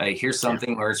 Like, here's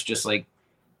something where it's just like,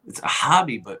 it's a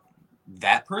hobby, but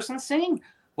that person's saying,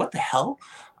 what the hell?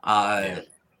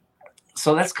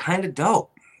 So that's kind of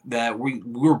dope that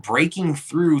we're breaking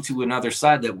through to another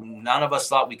side that none of us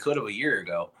thought we could have a year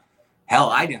ago. Hell,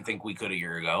 I didn't think we could a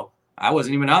year ago. I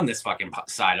wasn't even on this fucking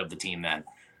side of the team then.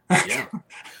 Yeah.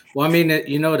 Well, I mean,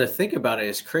 to think about it,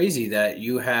 it's crazy that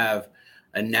you have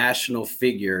a national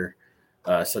figure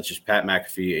such as Pat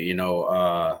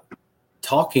McAfee,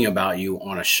 talking about you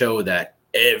on a show that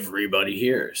everybody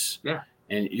hears. Yeah.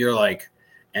 And you're like,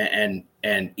 and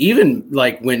even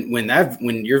like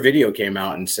when your video came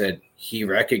out and said he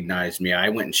recognized me, I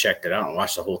went and checked it out and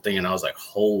watched the whole thing, and I was like,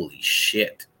 holy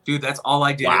shit. Dude, that's all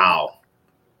I did. Wow.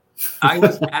 I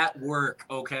was at work,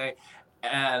 okay,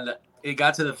 and it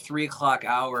got to the 3:00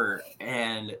 hour,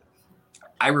 and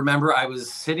I remember I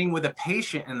was sitting with a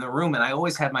patient in the room, and I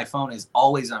always had my phone is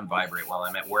always on vibrate while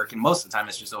I'm at work, and most of the time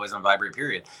it's just always on vibrate,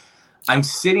 period. I'm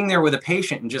sitting there with a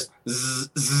patient and just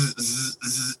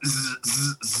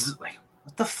like,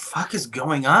 what the fuck is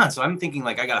going on? So I'm thinking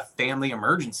like I got a family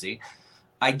emergency.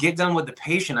 I get done with the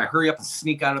patient, I hurry up and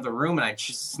sneak out of the room, and I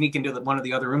just sneak into one of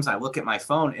the other rooms, and I look at my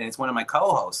phone, and it's one of my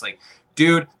co-hosts like,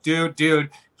 dude,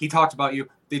 he talked about you.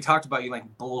 They talked about you.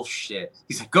 Like, bullshit.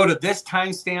 He's like, go to this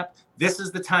timestamp. This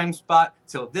is the time spot.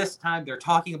 Till this time, they're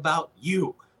talking about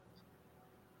you.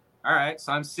 All right.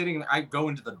 So I'm sitting, I go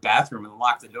into the bathroom and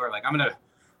lock the door. Like,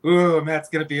 Matt's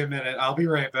going to be a minute. I'll be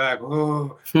right back.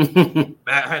 Oh,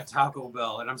 Matt had Taco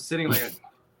Bell. And I'm sitting like,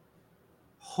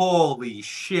 holy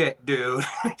shit, dude.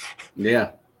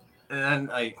 Yeah. And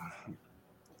like,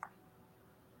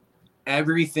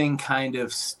 everything kind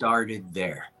of started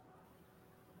there.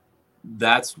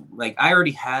 That's like,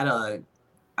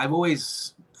 I've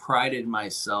always prided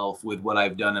myself with what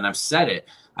I've done, and I've said it.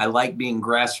 I like being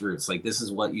grassroots. Like, this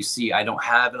is what you see. I don't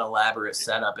have an elaborate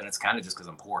setup, and it's kind of just because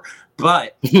I'm poor.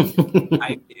 But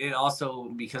it also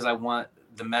because I want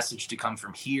the message to come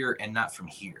from here and not from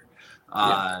here.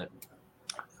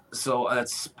 So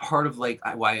that's part of like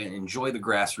why I enjoy the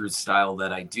grassroots style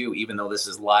that I do, even though this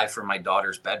is live from my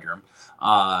daughter's bedroom.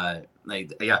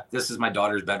 This is my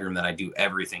daughter's bedroom that I do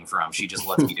everything from. She just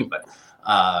lets me do it.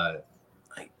 I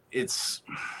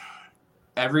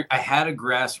had a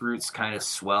grassroots kind of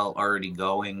swell already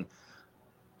going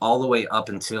all the way up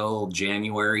until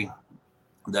January.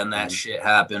 Then that shit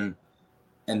happened.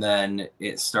 And then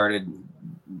it started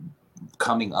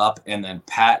coming up, and then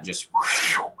Pat just,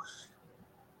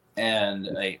 and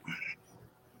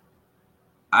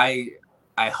I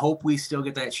hope we still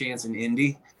get that chance in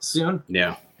Indy soon.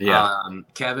 Yeah.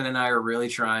 Kevin and I are really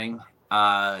trying.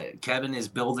 Kevin is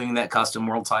building that custom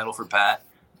world title for Pat.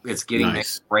 It's getting made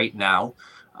right now.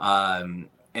 And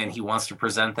he wants to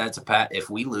present that to Pat if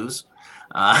we lose.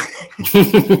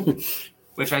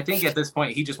 Which I think at this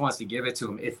point, he just wants to give it to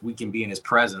him if we can be in his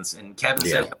presence. And Kevin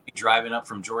said he'll be driving up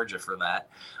from Georgia for that.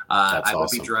 I would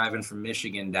be driving from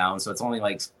Michigan down. So it's only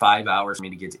like 5 hours for me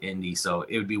to get to Indy. So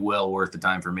it would be well worth the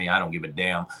time for me. I don't give a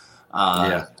damn.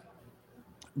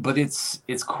 But it's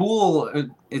cool.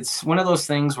 It's one of those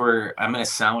things where I'm going to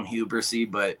sound hubrisy,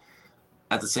 but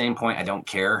at the same point, I don't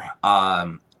care.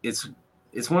 It's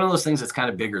one of those things that's kind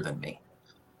of bigger than me.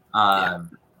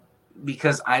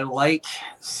 Because I like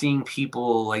seeing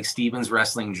people like Steven's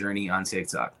wrestling journey on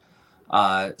TikTok.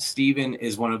 Steven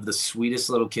is one of the sweetest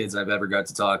little kids I've ever got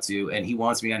to talk to, and he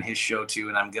wants me on his show too,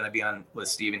 and I'm going to be on with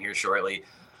Steven here shortly.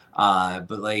 But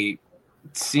like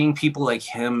seeing people like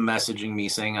him messaging me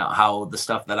saying how the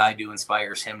stuff that I do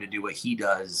inspires him to do what he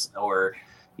does, or,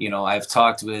 you know, I've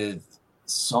talked with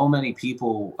so many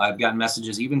people. I've gotten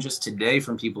messages even just today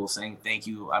from people saying, thank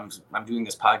you. I'm doing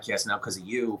this podcast now because of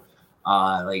you.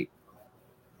 Like,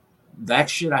 that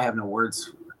shit I have no words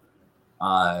for.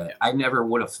 I never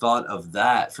would have thought of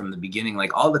that from the beginning.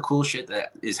 Like, all the cool shit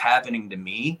that is happening to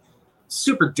me,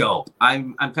 super dope.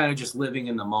 I'm kind of just living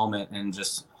in the moment, and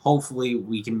just hopefully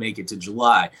we can make it to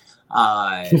July.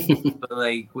 But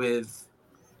like with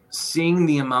seeing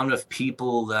the amount of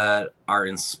people that are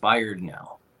inspired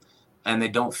now, and they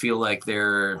don't feel like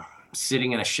they're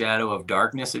sitting in a shadow of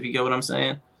darkness, if you get what I'm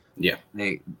saying. Yeah.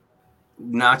 They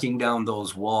knocking down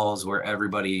those walls where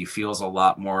everybody feels a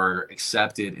lot more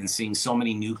accepted, and seeing so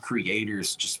many new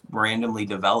creators just randomly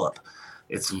develop.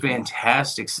 It's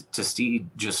fantastic to see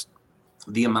just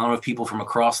the amount of people from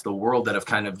across the world that have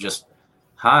kind of just,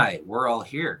 hi, we're all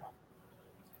here.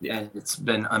 Yeah. And it's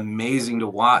been amazing to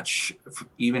watch,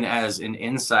 even as an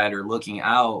insider looking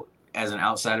out, as an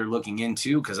outsider looking in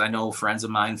too, because I know friends of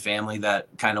mine, family that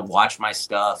kind of watch my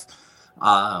stuff,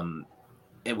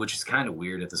 which is kind of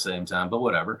weird at the same time, but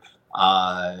whatever.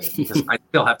 Because I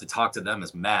still have to talk to them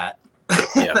as Matt.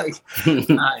 Yeah.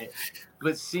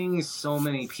 But seeing so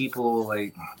many people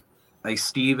like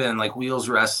Steven, like Wheels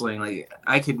Wrestling, like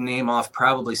I could name off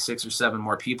probably 6 or 7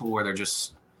 more people where they're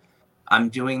just, I'm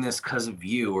doing this because of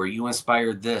you, or you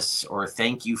inspired this, or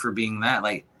thank you for being that.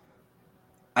 Like,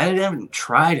 I didn't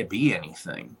try to be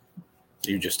anything.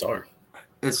 You just are.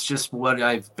 It's just what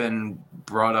I've been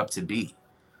brought up to be.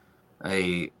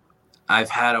 I've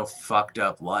had a fucked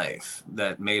up life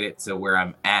that made it to where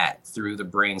I'm at through the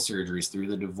brain surgeries, through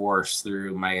the divorce,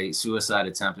 through my suicide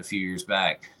attempt a few years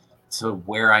back to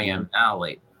where I am now.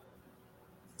 Like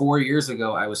 4 years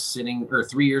ago, I was sitting, or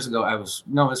 3 years ago, it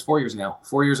was 4 years ago.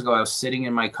 4 years ago, I was sitting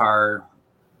in my car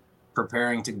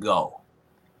preparing to go.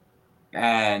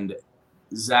 And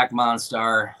Zach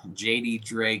Monstar, JD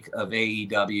Drake of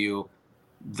AEW,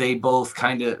 they both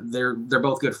they're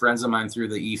both good friends of mine through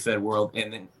the EFED world.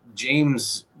 And then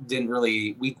James didn't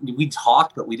really, we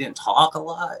talked, but we didn't talk a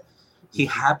lot. He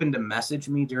happened to message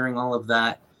me during all of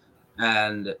that,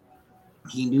 and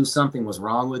he knew something was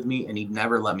wrong with me, and he'd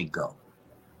never let me go.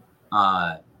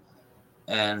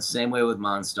 And same way with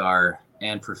Monstar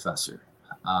and Professor.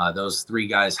 Those three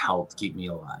guys helped keep me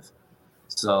alive.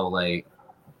 So like,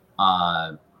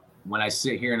 when I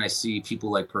sit here and I see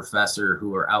people like Professor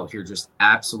who are out here just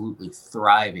absolutely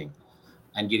thriving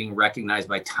and getting recognized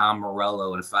by Tom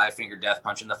Morello and Five Finger Death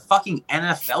Punch, and the fucking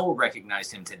NFL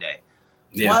recognized him today.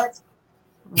 Yeah.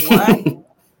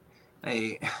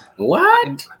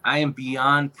 What? I am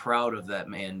beyond proud of that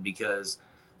man, because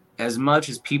as much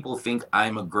as people think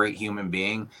I'm a great human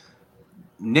being,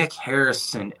 Nick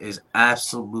Harrison is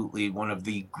absolutely one of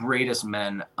the greatest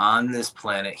men on this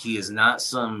planet. He is not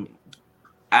some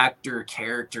actor,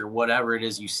 character, whatever it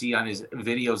is you see on his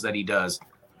videos that he does.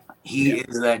 He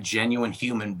is that genuine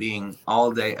human being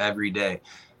all day, every day.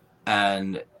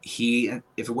 And if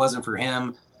it wasn't for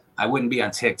him, I wouldn't be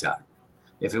on TikTok.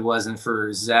 If it wasn't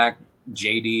for Zach,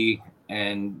 JD,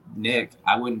 and Nick,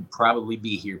 I wouldn't probably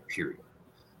be here, period.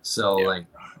 So like,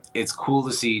 it's cool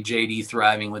to see JD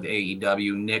thriving with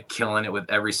AEW, Nick killing it with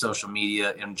every social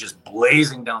media and just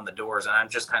blazing down the doors. And I'm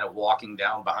just kind of walking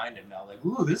down behind him now, like,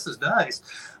 ooh, this is nice.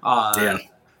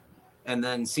 And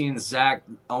then seeing Zach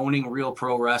owning Real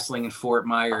Pro Wrestling in Fort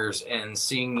Myers and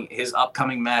seeing his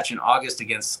upcoming match in August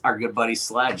against our good buddy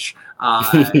Sledge.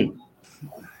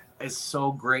 It's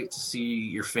so great to see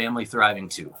your family thriving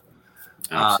too.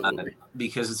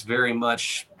 Because it's very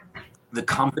much the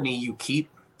company you keep.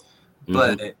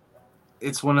 But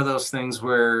it's one of those things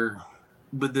where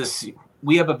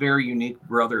we have a very unique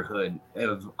brotherhood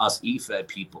of us EFED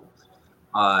people.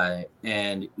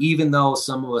 And even though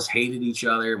some of us hated each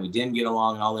other and we didn't get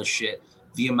along and all this shit,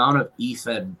 the amount of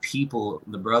EFED people,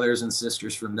 the brothers and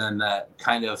sisters from them that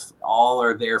kind of all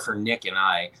are there for Nick and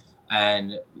I,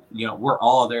 and, you know, we're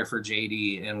all there for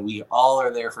JD and we all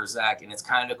are there for Zach. And it's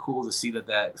kind of cool to see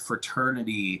that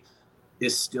fraternity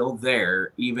is still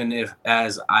there, even if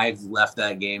as I've left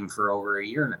that game for over a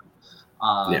year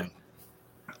now.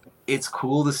 It's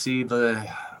cool to see the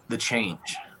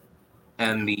change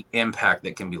and the impact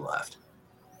that can be left.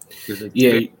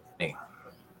 You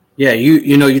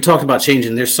talked about change,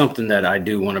 and there's something that I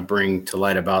do want to bring to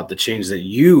light about the change that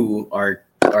you are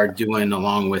doing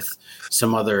along with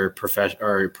some other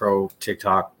pro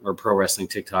TikTok or pro wrestling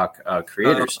TikTok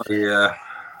creators.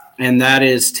 And that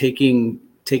is taking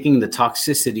the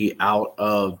toxicity out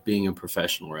of being a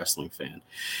professional wrestling fan.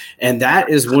 And that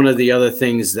is one of the other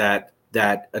things that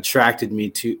attracted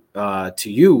me to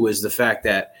you, was the fact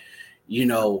that, you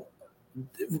know,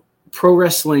 pro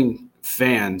wrestling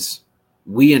fans,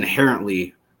 we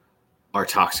inherently are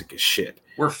toxic as shit.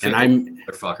 We're fit,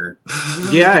 motherfucker.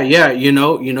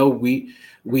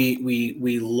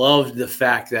 We loved the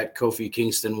fact that Kofi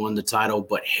Kingston won the title,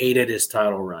 but hated his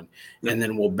title run. And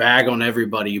then we'll bag on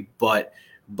everybody but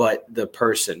the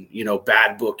person, you know,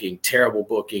 bad booking, terrible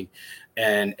booking,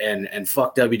 and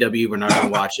fuck WWE, we're not gonna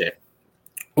watch it.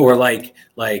 Or like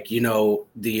you know,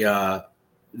 the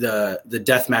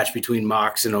death match between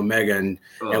Mox and Omega, and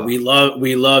we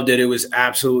loved it. It was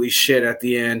absolutely shit at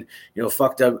the end. You know,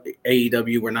 fucked up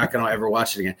AEW, we're not gonna ever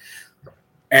watch it again.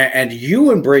 And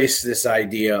you embrace this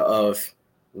idea of,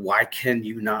 why can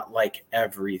you not like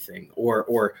everything,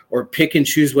 or pick and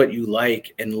choose what you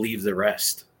like and leave the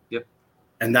rest?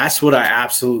 And that's what I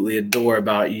absolutely adore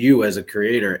about you as a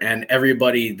creator, and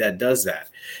everybody that does that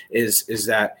is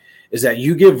that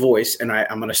you give voice. And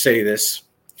I'm going to say this: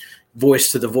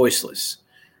 voice to the voiceless.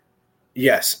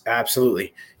 Yes,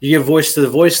 absolutely. You give voice to the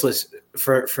voiceless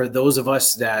for those of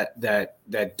us that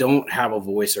don't have a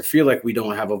voice or feel like we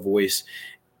don't have a voice,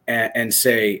 and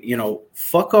say, you know,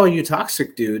 fuck all you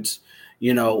toxic dudes.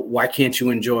 You know, why can't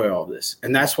you enjoy all this?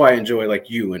 And that's why I enjoy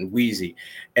like you and Wheezy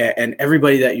and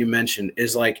everybody that you mentioned,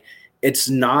 is like, it's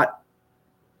not,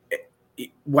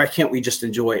 why can't we just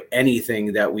enjoy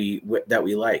anything that we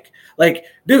like? Like,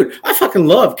 dude, I fucking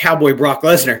love Cowboy Brock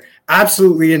Lesnar.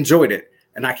 Absolutely enjoyed it.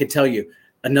 And I can tell you,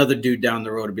 another dude down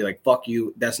the road would be like, fuck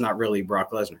you, that's not really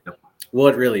Brock Lesnar. Well,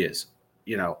 it really is.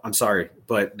 You know, I'm sorry,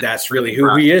 but that's really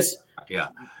who he is. Yeah.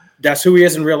 that's who he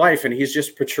is in real life, and he's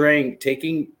just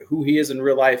taking who he is in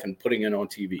real life and putting it on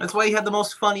TV. That's why he had the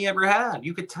most fun he ever had.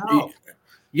 You could tell.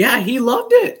 He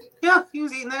loved it. Yeah, he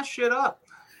was eating that shit up.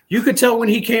 You could tell when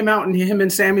he came out and him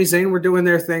and Sami Zayn were doing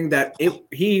their thing that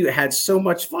he had so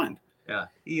much fun. Yeah,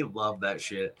 he loved that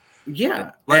shit.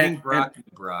 Yeah, letting Brock be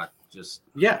Brock, just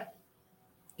yeah,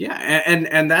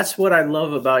 and that's what I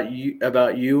love about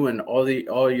you and all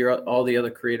the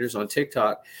other creators on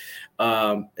TikTok,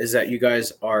 is that you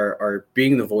guys are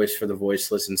being the voice for the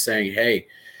voiceless and saying, hey,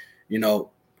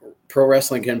 pro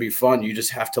wrestling can be fun. You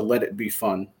just have to let it be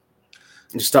fun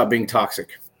and stop being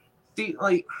toxic. See,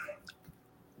 like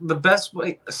the best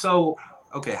way. So,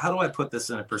 okay, how do I put this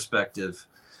in a perspective?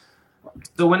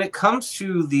 So when it comes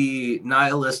to the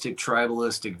nihilistic,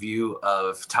 tribalistic view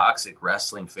of toxic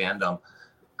wrestling fandom,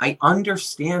 I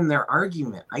understand their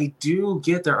argument. I do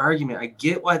get their argument. I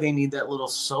get why they need that little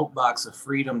soapbox of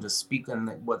freedom to speak on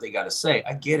what they got to say.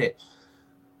 I get it.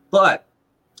 But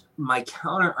my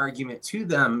counter argument to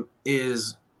them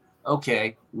is,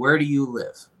 okay, where do you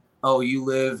live? Oh, you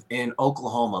live in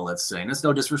Oklahoma, let's say. And it's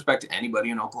no disrespect to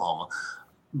anybody in Oklahoma.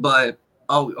 But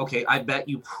oh, okay, I bet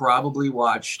you probably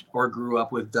watched or grew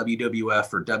up with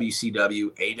WWF or WCW,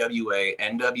 AWA,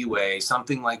 NWA,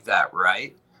 something like that,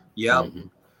 right? Yep. Mm-hmm.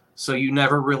 So you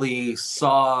never really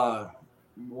saw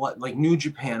what like New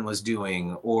Japan was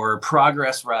doing or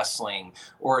Progress Wrestling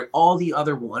or all the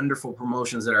other wonderful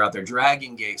promotions that are out there,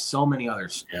 Dragon Gate, so many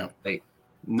others. Yeah.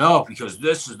 No, because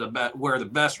this is where the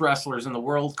best wrestlers in the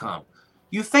world come.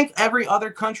 You think every other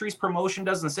country's promotion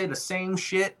doesn't say the same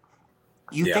shit?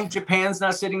 You think Japan's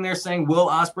not sitting there saying Will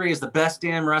Ospreay is the best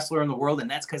damn wrestler in the world,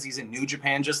 and that's because he's in New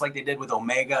Japan, just like they did with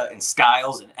Omega and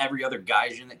Styles and every other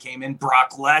gaijin that came in,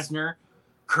 Brock Lesnar,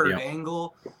 Kurt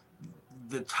Angle.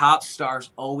 The top stars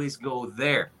always go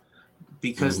there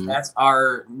because that's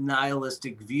our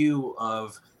nihilistic view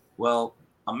of, well,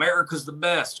 America's the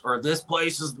best, or this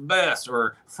place is the best,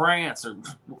 or France, or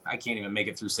I can't even make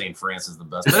it through saying France is the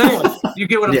best. But anyway, you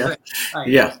get what I'm saying.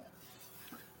 Yeah.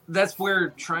 That's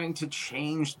where trying to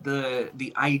change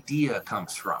the idea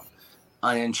comes from,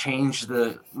 and change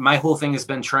my whole thing has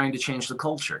been trying to change the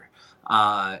culture.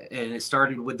 And it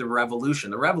started with the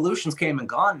revolution. The revolutions came and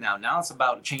gone now. Now it's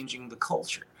about changing the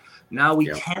culture. Now we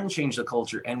can change the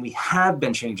culture, and we have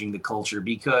been changing the culture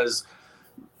because,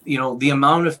 the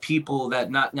amount of people that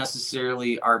not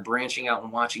necessarily are branching out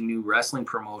and watching new wrestling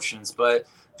promotions, but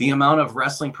the amount of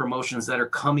wrestling promotions that are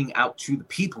coming out to the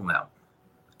people now.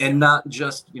 And not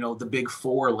just, the big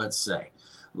four, let's say.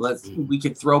 We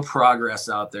could throw Progress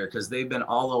out there because they've been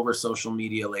all over social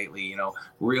media lately.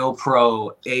 Real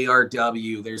Pro,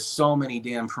 ARW. There's so many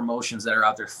damn promotions that are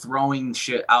out there throwing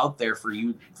shit out there for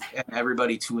you and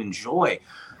everybody to enjoy.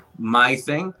 My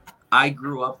thing, I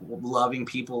grew up loving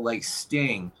people like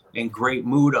Sting and Great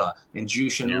Muta and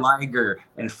Jushin Liger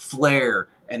and Flair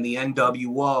and the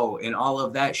NWO and all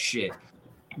of that shit.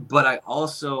 But I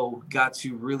also got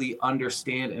to really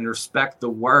understand and respect the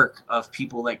work of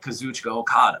people like Kazuchika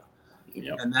Okada.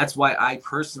 Yep. And that's why I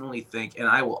personally think, and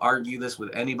I will argue this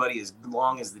with anybody as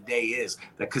long as the day is,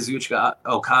 that Kazuchika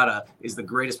Okada is the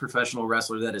greatest professional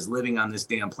wrestler that is living on this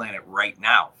damn planet right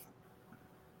now.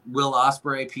 Will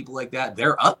Ospreay, people like that,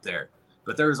 they're up there.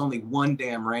 But there is only one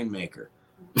damn Rainmaker.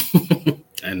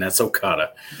 And that's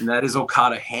Okada. And that is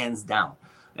Okada, hands down.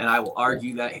 And I will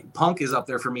argue that Punk is up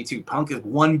there for me too. Punk is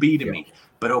 1B to me,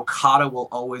 but Okada will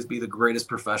always be the greatest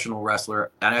professional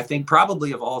wrestler, and I think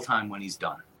probably of all time when he's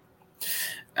done.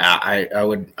 I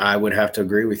would have to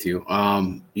agree with you.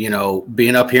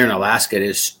 Being up here in Alaska, it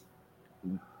is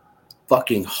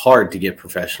fucking hard to get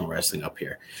professional wrestling up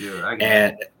here. Dude,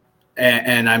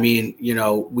 and I mean,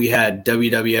 we had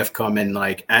WWF come in,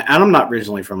 and I'm not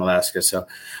originally from Alaska,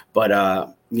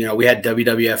 but we had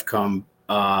WWF come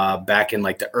back in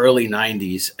the early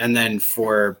 90s, and then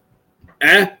for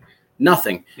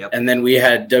nothing. Yep. And then we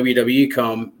had WWE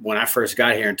come when I first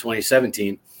got here in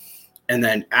 2017, and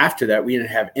then after that we didn't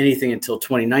have anything until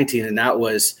 2019, and that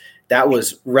was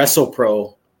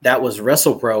WrestlePro. That was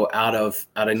WrestlePro out of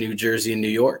New Jersey and New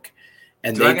York,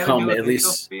 and they come at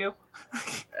least.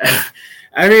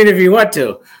 I mean, if you want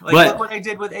to. Look what I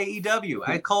did with AEW.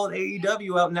 I called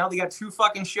AEW out, and now they got 2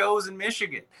 fucking shows in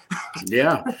Michigan.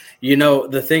 Yeah.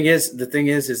 The thing is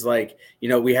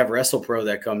we have WrestlePro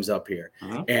that comes up here.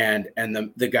 Mm-hmm.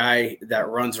 And the guy that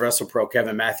runs WrestlePro,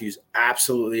 Kevin Matthews,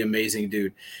 absolutely amazing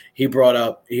dude. He brought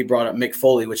up Mick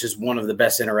Foley, which is one of the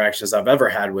best interactions I've ever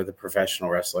had with a professional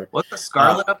wrestler. What's the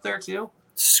Scarlett up there too?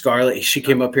 Scarlett, she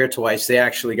came up here twice. They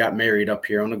actually got married up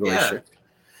here on the glacier.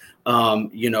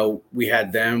 We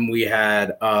had them. We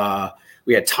had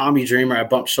We had Tommy Dreamer. I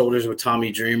bumped shoulders with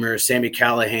Tommy Dreamer, Sammy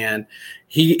Callahan.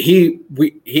 They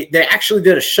actually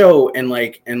did a show in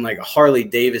like a Harley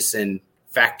Davidson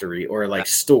factory or like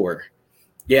store.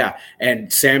 Yeah.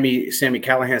 And Sammy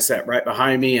Callahan sat right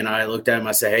behind me, and I looked at him.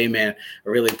 I said, "Hey man, I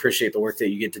really appreciate the work that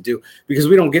you get to do," because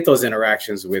we don't get those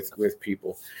interactions with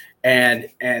people. And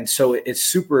so it's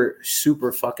super,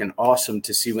 super fucking awesome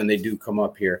to see when they do come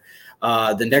up here.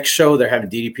 The next show, they're having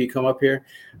DDP come up here.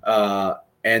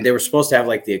 And they were supposed to have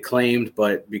like the Acclaimed,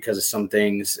 but because of some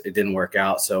things, it didn't work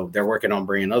out. So they're working on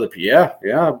bringing other people.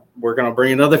 Yeah, working on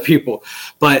bringing other people.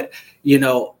 But, you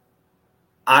know,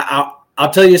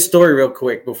 I'll tell you a story real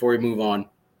quick before we move on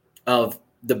of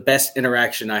the best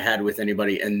interaction I had with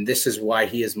anybody. And this is why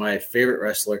he is my favorite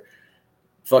wrestler,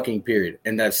 fucking period.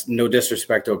 And that's no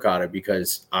disrespect to Okada,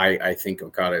 because I think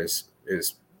Okada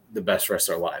is the best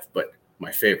wrestler alive, but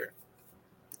my favorite.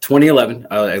 2011,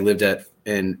 I lived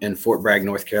in Fort Bragg,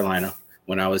 North Carolina,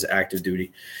 when I was active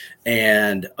duty,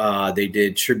 and they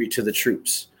did Tribute to the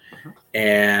Troops.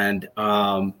 And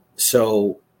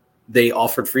so they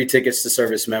offered free tickets to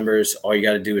service members. All you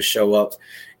got to do is show up,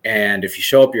 and if you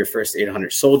show up your first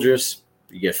 800 soldiers,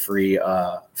 you get free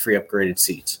upgraded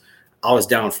seats. I was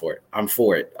down for it. I'm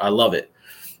for it. I love it.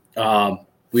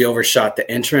 We overshot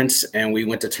the entrance, and we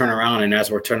went to turn around, and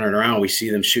as we're turning around, we see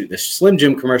them shoot this Slim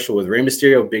Jim commercial with Rey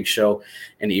Mysterio, Big Show,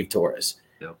 and Eve Torres.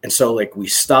 Yep. And so, like, we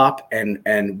stop,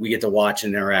 and we get to watch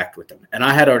and interact with them. And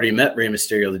I had already met Rey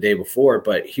Mysterio the day before,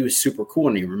 but he was super cool,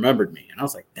 and he remembered me. And I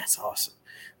was like, that's awesome.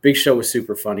 Big Show was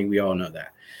super funny. We all know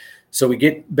that. So we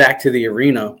get back to the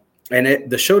arena, and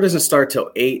the show doesn't start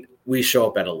till 8. We show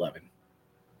up at 11.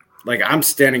 Like, I'm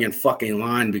standing in fucking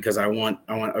line because I want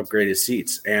upgraded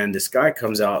seats. And this guy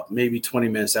comes out maybe 20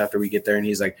 minutes after we get there, and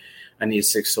he's like, I need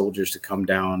 6 soldiers to come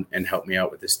down and help me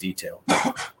out with this detail.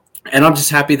 And I'm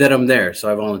just happy that I'm there,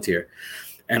 so I volunteer.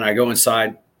 And I go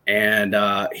inside, and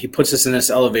he puts us in this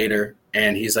elevator,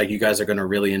 and he's like, you guys are going to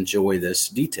really enjoy this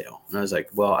detail. And I was like,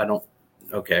 well,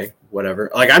 okay, whatever.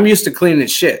 Like, I'm used to cleaning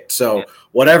shit, so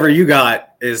whatever you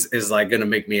got is like going to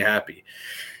make me happy.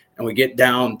 And we get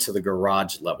down to the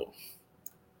garage level.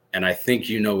 And I think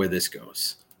you know where this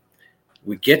goes.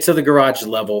 We get to the garage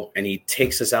level, and he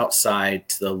takes us outside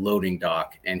to the loading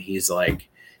dock. And he's like,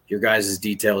 your guys'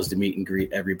 detail is to meet and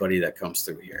greet everybody that comes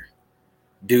through here.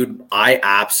 Dude,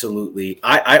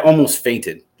 I almost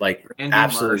fainted. Like, Randy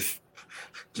absolutely.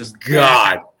 Just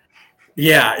God.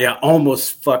 Yeah,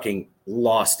 almost fucking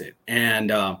lost it.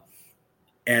 And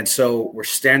so we're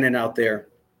standing out there.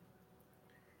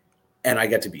 And I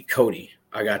got to meet Cody.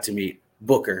 I got to meet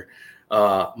Booker,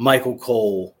 Michael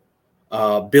Cole,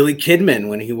 Billy Kidman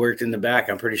when he worked in the back.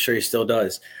 I'm pretty sure he still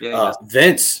does. Yeah,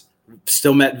 Vince,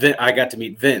 still met Vince. I got to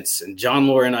meet Vince and John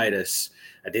Laurinaitis.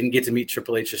 I didn't get to meet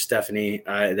Triple H or Stephanie.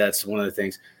 That's one of the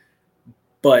things.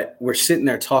 But we're sitting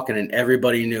there talking, and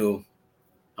everybody knew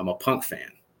I'm a Punk fan.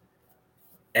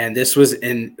 And this was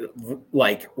in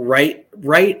like right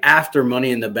after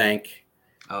Money in the Bank.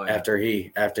 Oh, yeah.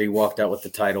 After he walked out with the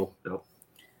title. Yep.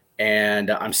 And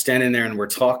I'm standing there, and we're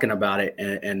talking about it.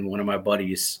 And one of my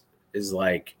buddies is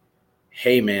like,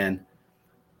 hey, man,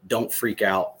 don't freak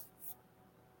out.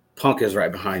 Punk is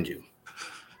right behind you.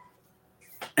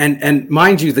 And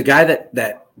mind you, the guy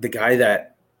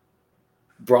that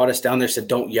brought us down there said,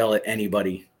 don't yell at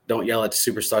anybody. Don't yell at the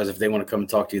superstars. If they want to come and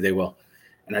talk to you, they will.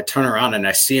 And I turn around and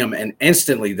I see him, and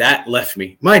instantly that left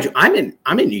me. Mind you, I'm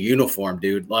in uniform,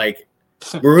 dude. Like,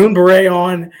 maroon beret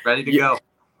on, ready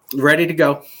to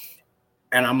go.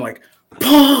 And I'm like,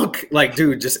 Punk, like,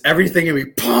 dude, just everything in me,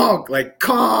 Punk, like,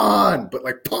 con, but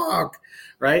like Punk,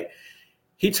 right?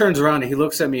 He turns around and he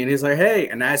looks at me, and he's like, hey.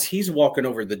 And as he's walking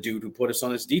over, the dude who put us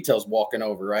on his details walking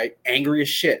over, right, angry as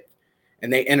shit,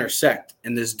 and they intersect,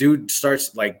 and this dude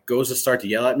goes to start to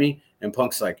yell at me, and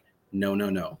Punk's like,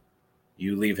 no,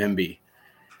 you leave him be.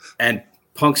 And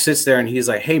Punk sits there, and he's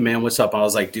like, hey, man, what's up? I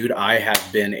was like, dude, I have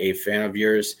been a fan of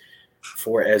yours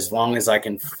for as long as I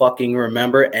can fucking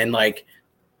remember. And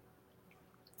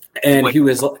he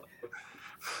was like,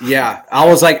 yeah, I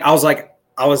was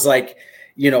like,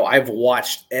 you know, I've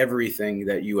watched everything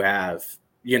that you have,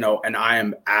 you know, and I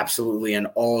am absolutely in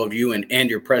awe of you and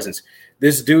your presence.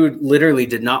 This dude literally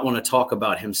did not want to talk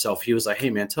about himself. He was like, hey,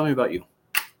 man, tell me about you.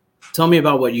 Tell me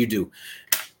about what you do.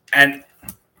 And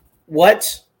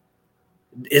what?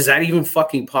 Is that even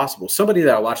fucking possible? Somebody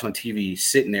that I watch on TV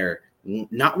sitting there,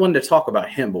 not wanting to talk about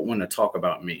him, but wanting to talk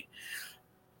about me.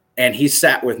 And he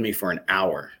sat with me for an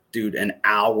hour, dude, an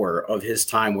hour of his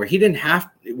time where he didn't have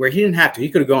to. He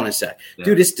could have gone inside. Yeah.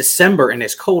 Dude, it's December and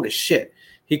it's cold as shit.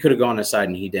 He could have gone inside,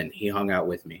 and he didn't. He hung out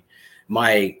with me.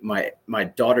 My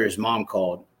daughter's mom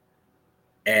called,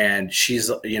 And she's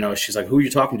like, who are you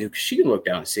talking to? Because she can look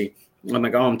down and see. I'm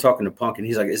like, oh, I'm talking to Punk. And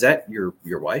he's like, is that your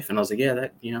wife? And I was like, yeah,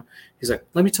 He's like,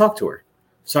 let me talk to her.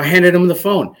 So I handed him the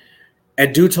phone.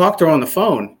 And dude talked to her on the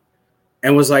phone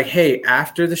and was like, hey,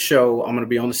 after the show, I'm going to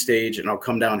be on the stage and I'll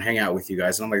come down and hang out with you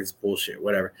guys. And I'm like, it's bullshit,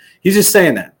 whatever. He's just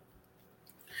saying that.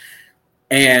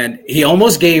 And he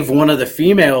almost gave one of the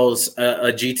females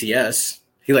a GTS.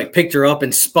 He like picked her up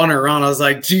and spun her around. I was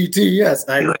like, GTS.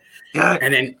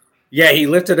 And then, yeah, he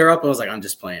lifted her up and was like, I'm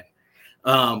just playing.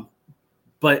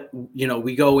 But,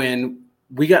 we go in,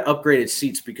 we got upgraded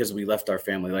seats because we left our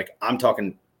family. Like I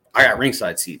got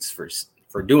ringside seats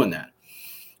for doing that,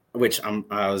 which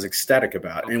I was ecstatic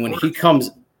about. And when he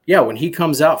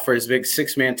comes out for his big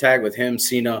 6-man tag with him,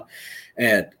 Cena,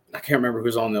 and I can't remember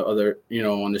who's on the other,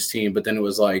 on this team, but then it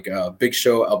was like Big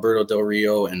Show, Alberto Del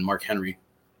Rio, and Mark Henry.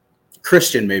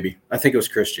 Christian, maybe. I think it was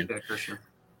Christian. Yeah, Christian.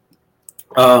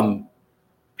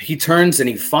 He turns and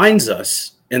he finds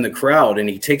us in the crowd and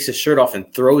he takes his shirt off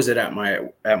and throws it at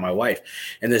my wife.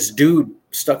 And this dude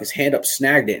stuck his hand up,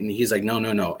 snagged it, and he's like,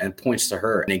 no, and points to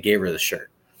her, and he gave her the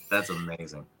shirt. That's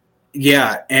amazing.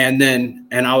 Yeah. And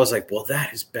I was like, well,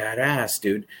 that is badass,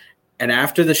 dude. And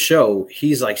after the show,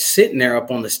 he's like sitting there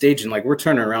up on the stage and like we're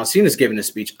turning around. Cena's giving a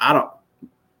speech.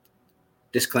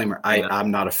 Disclaimer, I'm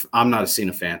not a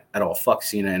Cena fan at all. Fuck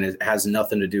Cena, and it has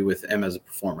nothing to do with him as a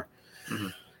performer. Mm-hmm.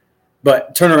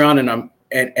 But turn around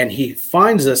and he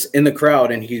finds us in the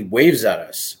crowd and he waves at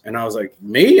us. And I was like,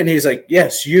 me? And he's like,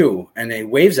 yes, you. And he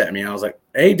waves at me. And I was like,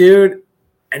 hey, dude.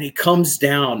 And he comes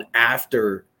down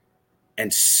after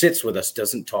and sits with us,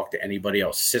 doesn't talk to anybody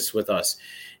else, sits with us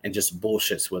and just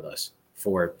bullshits with us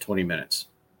for 20 minutes.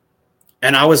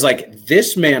 And I was like,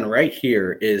 this man right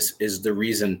here is the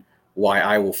reason why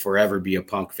I will forever be a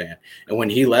Punk fan. And when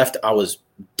he left, I was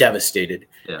devastated.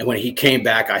 Yeah. And when he came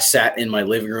back, I sat in my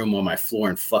living room on my floor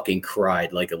and fucking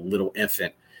cried like a little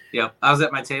infant. Yep. I was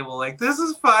at my table like, this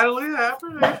is finally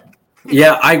happening.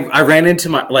 Yeah, I ran into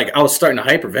I was starting to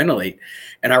hyperventilate,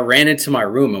 and I ran into my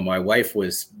room, and my wife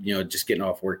was, just getting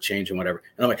off work, changing, whatever.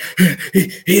 And I'm like,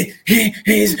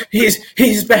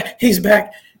 he's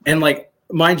back. And like,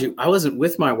 mind you, I wasn't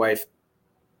with my wife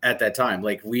at that time.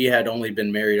 Like we had only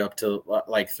been married up to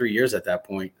like 3 years at that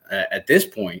point, at this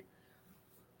point.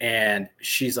 And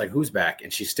she's like, who's back?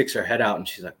 And she sticks her head out and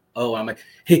she's like, oh, I'm like,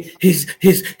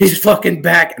 he's fucking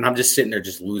back. And I'm just sitting there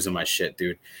just losing my shit,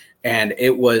 dude. And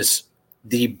it was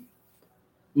the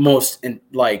most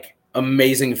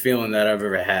amazing feeling that I've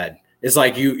ever had. It's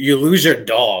like you lose your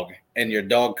dog and your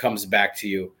dog comes back to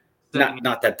you.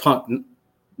 Not that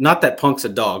Punk's a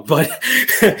dog, but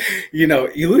you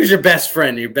lose your best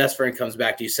friend. Your best friend comes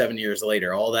back to you 7 years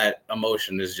later. All that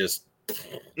emotion is just.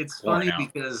 It's funny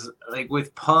because like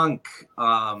with Punk,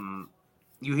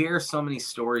 you hear so many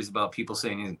stories about people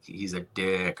saying he's a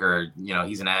dick or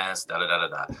he's an ass. Da da da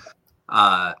da da.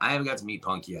 I haven't got to meet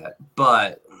Punk yet,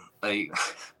 but like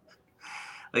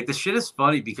the shit is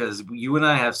funny because you and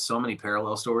I have so many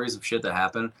parallel stories of shit that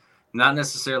happened. Not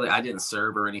necessarily I didn't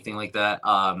serve or anything like that.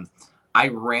 I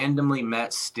randomly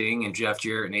met Sting and Jeff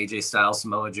Jarrett and AJ Styles,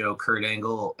 Samoa Joe, Kurt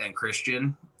Angle, and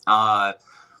Christian.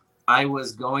 I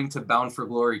was going to Bound for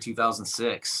Glory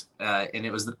 2006, and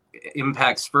it was the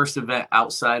Impact's first event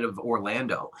outside of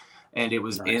Orlando, and it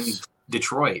was in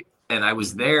Detroit. And I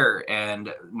was there,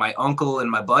 and my uncle and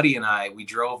my buddy and we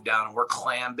drove down, and we're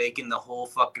clam baking the whole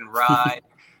fucking ride.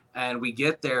 And we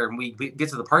get there, and we get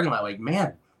to the parking lot like,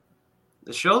 man,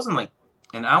 the show's in like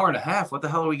an hour and a half. What the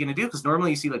hell are we going to do? Because normally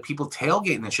you see like people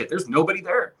tailgating and shit. There's nobody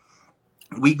there.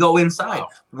 We go inside. Wow.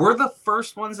 We're the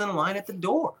first ones in line at the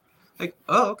door. Like,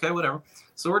 oh, okay, whatever.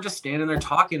 So we're just standing there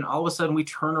talking. All of a sudden we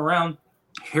turn around.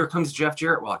 Here comes Jeff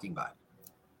Jarrett walking by.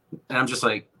 And I'm just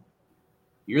like,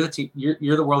 you're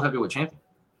the world heavyweight champion.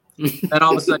 And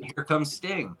all of a sudden, here comes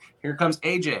Sting. Here comes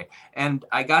AJ. And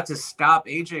I got to stop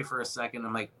AJ for a second.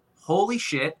 I'm like, holy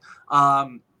shit.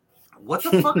 What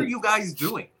the fuck are you guys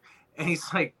doing? And he's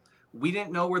like, we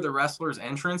didn't know where the wrestler's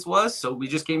entrance was, so we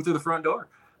just came through the front door.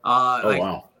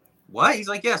 Wow. What? He's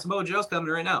like, yeah, Samoa Joe's coming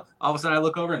right now. All of a sudden, I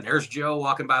look over, and there's Joe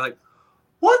walking by like,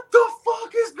 what the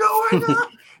fuck is going on?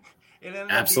 It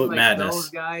ended Absolute up being, madness. Those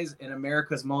guys in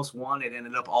America's Most Wanted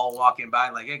ended up all walking by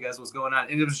like, hey, guys, what's going on?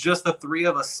 And it was just the three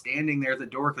of us standing there at the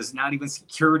door because not even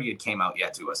security had came out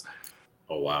yet to us.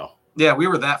 Oh, wow. Yeah, we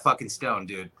were that fucking stoned,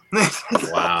 dude.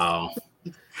 Wow.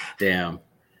 Damn.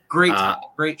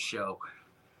 Great show.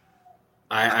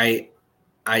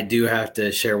 I do have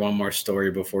to share one more story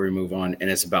before we move on, and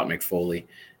it's about Mick Foley.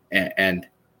 And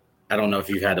I don't know if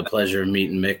you've had the pleasure of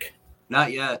meeting Mick.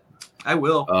 Not yet. I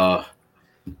will.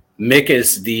 Mick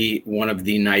is one of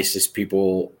the nicest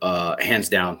people, hands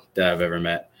down, that I've ever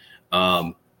met.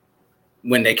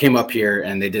 When they came up here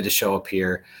and they did a show up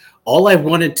here, all I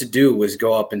wanted to do was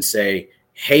go up and say,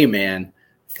 hey, man,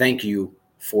 thank you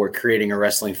for creating a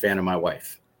wrestling fan of my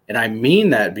wife. And I mean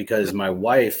that because my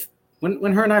wife,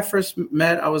 when her and I first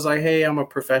met, I was like, hey, I'm a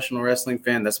professional wrestling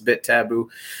fan. That's a bit taboo.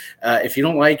 If you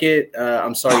don't like it,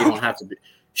 I'm sorry, you don't have to be.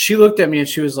 She looked at me and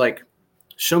she was like,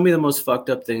 show me the most fucked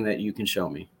up thing that you can show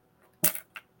me.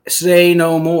 Say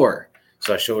no more.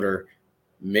 So I showed her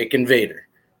Mick and Vader,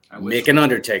 Mick and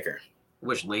Undertaker. I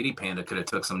wish Lady Panda could have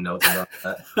took some notes about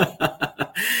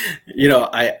that.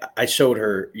 I showed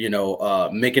her,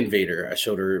 Mick and Vader. I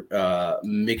showed her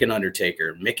Mick and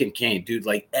Undertaker, Mick and Kane, dude,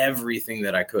 like everything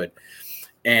that I could.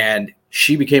 And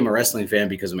she became a wrestling fan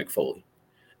because of Mick Foley.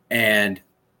 And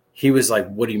he was like,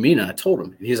 what do you mean? And I told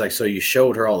him. And he's like, so you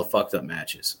showed her all the fucked up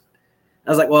matches.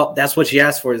 I was like, well, that's what she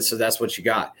asked for, so that's what you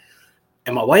got.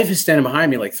 And my wife is standing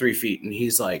behind me like 3 feet. And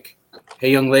he's like,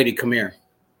 hey, young lady, come here.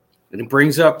 And he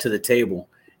brings her up to the table,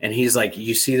 and he's like,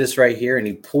 you see this right here? And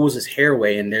he pulls his hair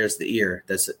away, and there's the ear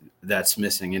that's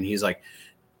missing. And he's like,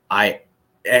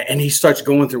 and he starts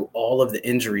going through all of the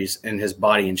injuries in his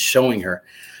body and showing her.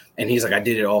 And he's like, I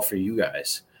did it all for you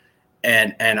guys.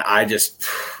 And I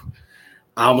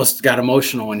almost got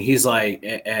emotional. And he's like,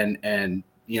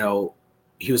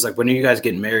 he was like, when are you guys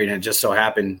getting married? And it just so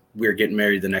happened we were getting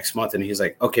married the next month. And he's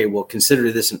like, okay, well,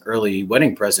 consider this an early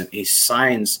wedding present. He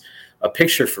signs a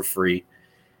picture for free.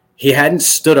 He hadn't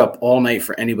stood up all night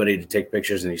for anybody to take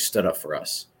pictures, and he stood up for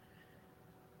us.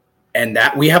 And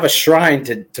that we have a shrine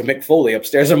to Mick Foley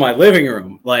upstairs in my living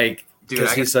room, like,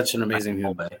 because he's such an amazing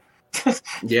human.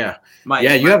 Yeah,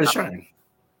 you have a shrine,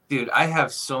 dude. I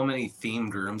have so many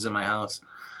themed rooms in my house.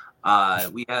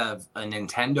 We have a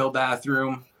Nintendo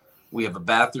bathroom. We have a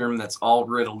bathroom that's all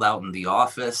riddled out in the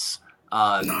office.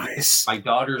 Nice. My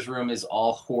daughter's room is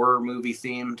all horror movie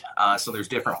themed. So there's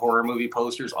different horror movie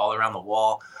posters all around the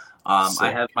wall.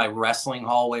 I have my wrestling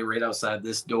hallway right outside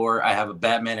this door. I have a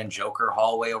Batman and Joker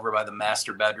hallway over by the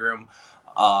master bedroom.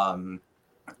 My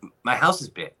house is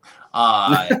big.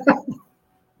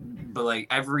 But like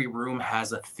every room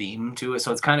has a theme to it.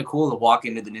 So it's kind of cool to walk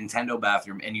into the Nintendo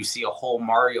bathroom and you see a whole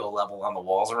Mario level on the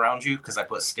walls around you because I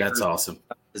put stickers. That's awesome.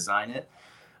 To design it.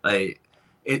 Like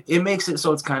it makes it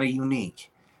so it's kind of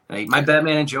unique. Like my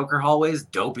Batman and Joker hallway is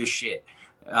dope as shit.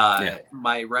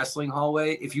 My wrestling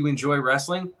hallway, if you enjoy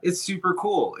wrestling, it's super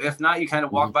cool. If not, you kind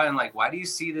of walk by and like, why do you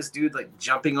see this dude like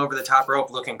jumping over the top rope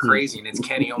looking crazy and it's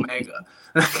Kenny Omega?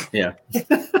 Yeah.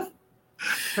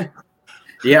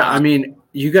 Yeah, I mean,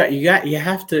 you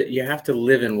have to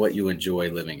live in what you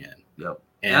enjoy living in. Yep.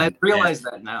 And I realize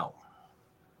that now.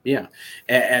 Yeah.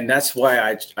 And that's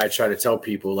why I try to tell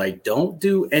people, like, don't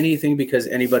do anything because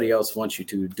anybody else wants you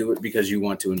to. Do it because you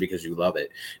want to and because you love it.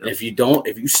 Yep. And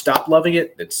if you stop loving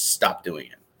it, then stop doing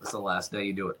it. That's the last day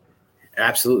you do it.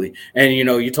 Absolutely. And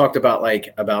you talked about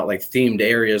themed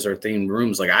areas or themed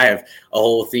rooms. Like I have a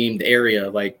whole themed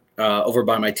area, like over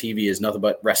by my TV is nothing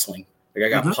but wrestling. Like I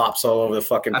got pops all over the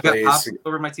fucking place. I got pops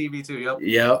over my TV too.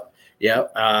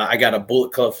 Yep. I got a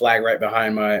Bullet Club flag right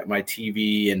behind my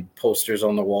TV and posters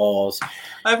on the walls.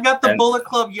 I've got the Bullet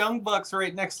Club Young Bucks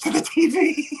right next to the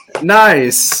TV.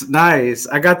 Nice.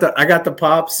 I got the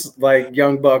pops like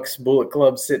Young Bucks Bullet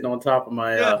Club sitting on top of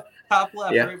my top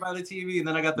left right by the TV, and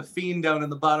then I got the Fiend down in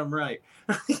the bottom right.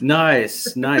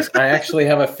 Nice. I actually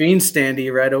have a Fiend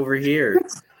standee right over here.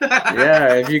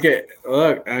 Yeah, if you get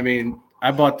look, I mean. I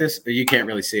bought this. You can't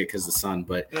really see it because of the sun,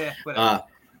 but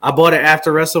I bought it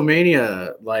after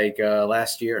WrestleMania, like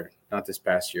last year. Not this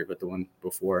past year, but the one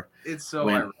before. It's so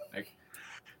ironic.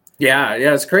 Yeah,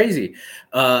 it's crazy.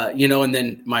 And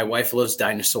then my wife loves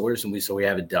dinosaurs, and we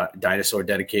have a dinosaur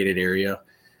dedicated area.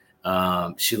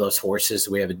 She loves horses.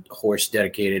 We have a horse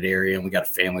dedicated area, and we got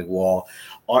a family wall.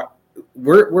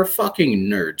 We're fucking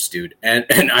nerds, dude, and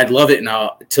I love it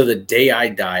now. To the day I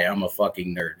die, I'm a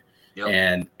fucking nerd. Yep.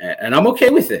 And I'm okay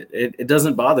with it. It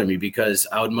doesn't bother me because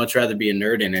I would much rather be a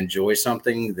nerd and enjoy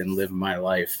something than live my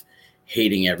life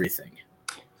hating everything.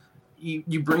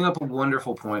 You bring up a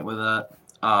wonderful point with that.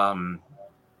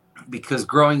 Because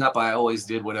growing up, I always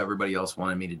did what everybody else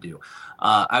wanted me to do.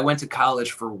 I went to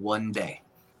college for one day.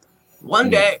 One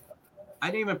day. I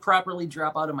didn't even properly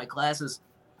drop out of my classes.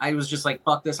 I was just like,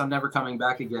 fuck this. I'm never coming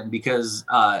back again because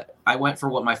I went for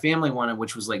what my family wanted,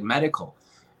 which was like medical.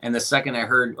 And the second I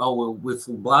heard, with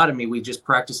phlebotomy, we just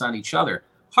practice on each other.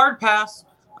 Hard pass.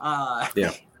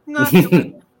 Yeah. Not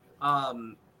doing.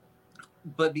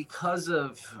 But because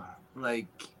of like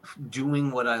doing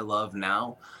what I love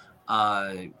now,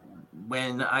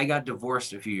 when I got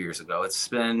divorced a few years ago, it's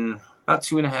been about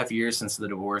 2.5 years since the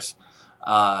divorce.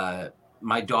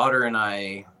 My daughter and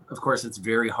I, of course, it's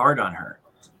very hard on her.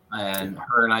 and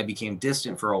her and I became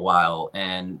distant for a while.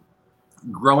 And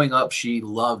growing up, she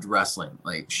loved wrestling.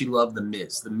 Like, she loved The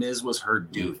Miz. The Miz was her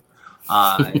dude.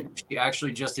 She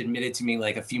actually just admitted to me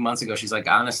like a few months ago, she's like,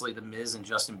 honestly, The Miz and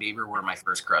Justin Bieber were my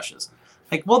first crushes.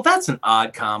 Like, well, that's an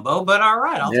odd combo, but all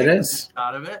right, I'll take it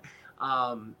out of it.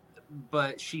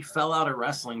 But she fell out of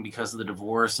wrestling because of the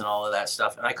divorce and all of that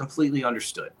stuff, and I completely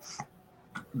understood.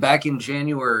 Back in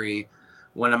January,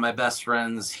 one of my best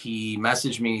friends, he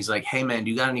messaged me. He's like, hey, man,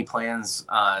 do you got any plans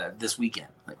this weekend?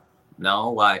 Like,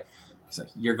 no, why? He's like,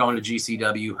 you're going to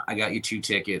GCW. I got you 2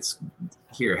 tickets.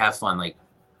 Here, have fun. Like,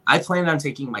 I planned on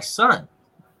taking my son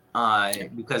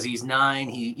because he's 9.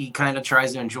 He kind of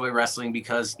tries to enjoy wrestling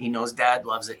because he knows dad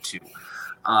loves it too.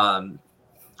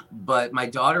 But my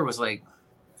daughter was like,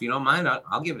 if you don't mind,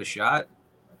 I'll give it a shot.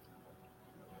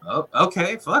 Oh,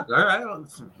 okay, fuck. All right,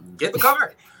 get the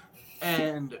car.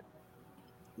 And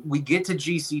we get to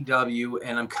GCW,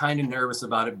 and I'm kind of nervous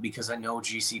about it because I know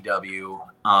GCW.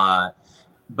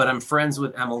 But I'm friends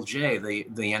with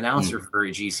MLJ, the announcer for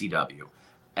GCW.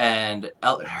 And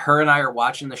her and I are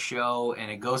watching the show,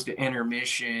 and it goes to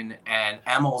intermission, and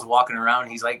Emil's walking around.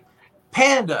 And he's like,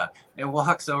 Panda, and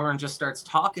walks over and just starts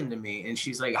talking to me. And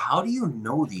she's like, how do you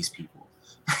know these people?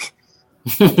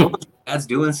 Dad's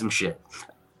doing some shit.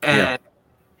 And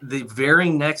the very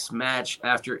next match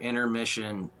after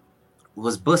intermission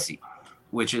was Bussy,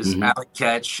 which is Allie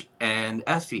Ketch and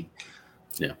Effie.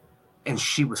 Yeah. And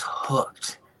she was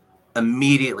hooked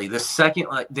immediately. The second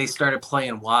they started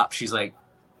playing WAP, she's like,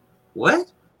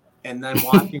 what? And then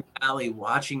watching Allie,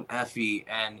 watching Effie,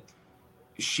 and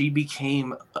she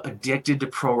became addicted to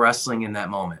pro wrestling in that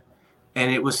moment.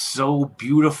 And it was so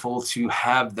beautiful to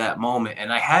have that moment.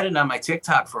 And I had it on my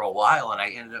TikTok for a while, and I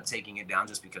ended up taking it down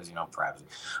just because, privacy.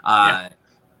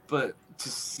 But to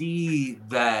see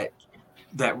that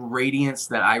radiance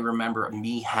that I remember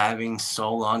me having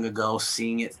so long ago,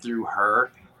 seeing it through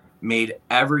her, made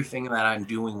everything that I'm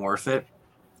doing worth it.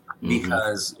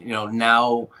 Because,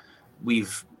 now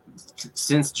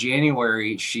since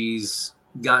January, she's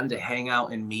gotten to hang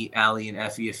out and meet Allie and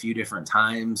Effie a few different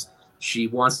times. She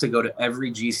wants to go to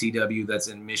every GCW that's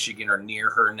in Michigan or near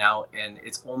her now, and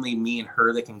it's only me and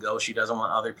her that can go. She doesn't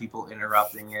want other people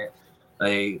interrupting it.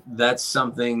 Like, that's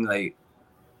something, like,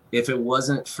 if it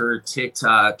wasn't for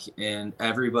TikTok and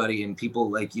everybody and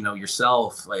people like,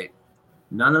 yourself, like,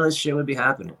 none of this shit would be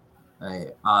happening.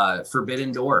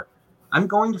 Forbidden Door. I'm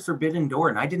going to Forbidden Door,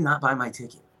 and I did not buy my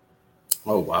ticket.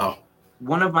 Oh, wow.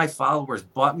 One of my followers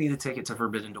bought me the ticket to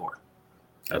Forbidden Door.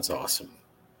 That's awesome.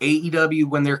 AEW,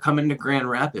 when they're coming to Grand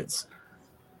Rapids,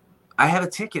 I have a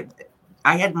ticket.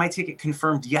 I had my ticket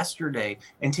confirmed yesterday,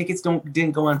 and tickets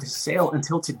didn't go on sale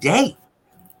until today.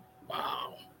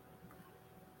 Wow.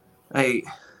 Like,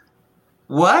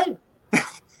 what?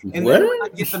 And what? then when I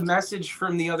get the message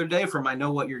from the other day from I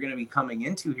know what you're going to be coming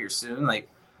into here soon, like,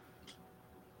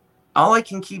 all I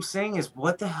can keep saying is,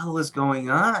 what the hell is going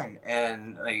on?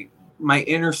 And, like, my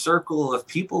inner circle of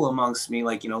people amongst me,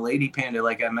 like, Lady Panda,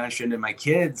 like I mentioned, and my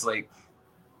kids, like,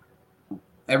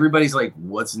 everybody's like,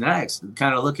 what's next?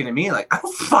 Kind of looking at me like, I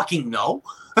don't fucking know.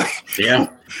 Yeah.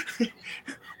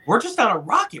 We're just on a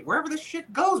rocket. Wherever this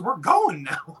shit goes, we're going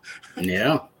now.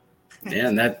 Yeah. Yeah,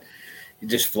 and that, you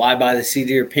just fly by the seat of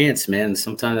your pants, man.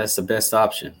 Sometimes that's the best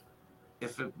option.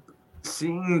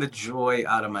 Seeing the joy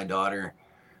out of my daughter,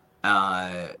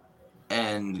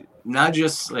 and not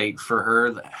just like for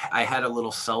her, I had a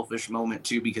little selfish moment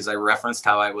too, because I referenced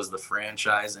how I was the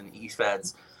franchise and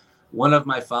eFeds. One of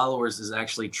my followers is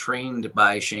actually trained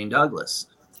by Shane Douglas.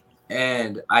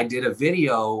 And I did a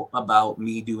video about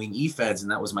me doing eFeds, and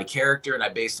that was my character. And I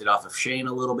based it off of Shane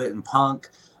a little bit in Punk.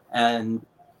 And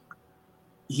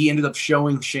he ended up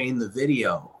showing Shane the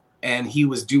video, and he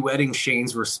was duetting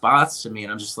Shane's response to me.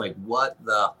 And I'm just like, what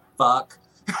the fuck?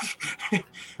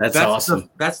 That's awesome.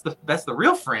 That's the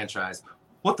real franchise.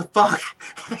 What the fuck?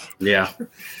 Yeah.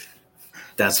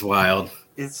 That's wild.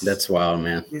 That's wild,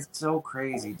 man. It's so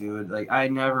crazy, dude. Like, I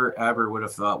never ever would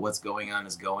have thought what's going on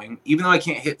is going. Even though I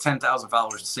can't hit 10,000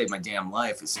 followers to save my damn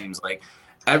life, it seems like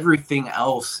everything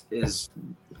else is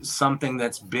something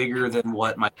that's bigger than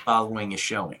what my following is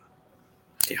showing.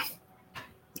 Yeah.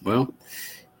 Well,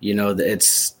 it'll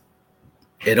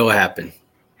happen.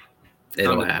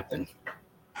 It'll happen.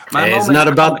 It's not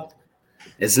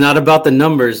about the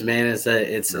numbers, man.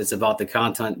 It's about the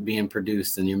content being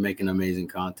produced, and you're making amazing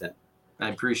content. I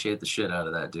appreciate the shit out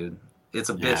of that, dude. It's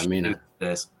a bitch. Yeah, I mean,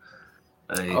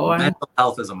 mental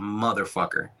health is a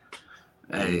motherfucker.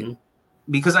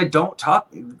 Because I don't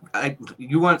talk.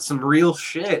 You want some real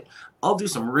shit? I'll do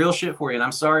some real shit for you. And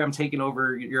I'm sorry I'm taking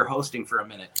over your hosting for a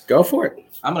minute. Go for it.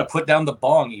 I'm gonna put down the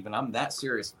bong. Even I'm that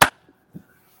serious.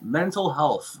 mental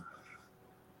health,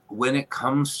 when it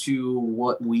comes to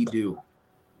what we do,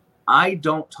 I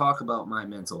don't talk about my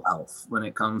mental health when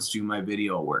it comes to my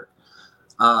video work.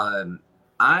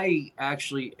 I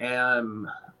actually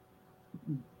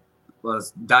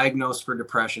was diagnosed for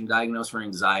depression, diagnosed for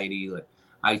anxiety. Like,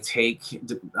 I take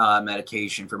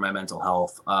medication for my mental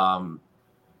health.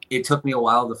 It took me a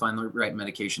while to find the right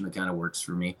medication that kind of works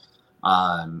for me.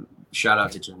 Shout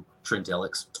out to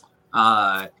Trintellix.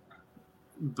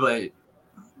 But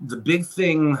the big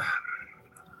thing,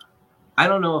 I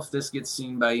don't know if this gets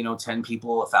seen by, 10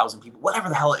 people, 1,000 people, whatever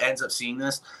the hell it ends up seeing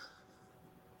this.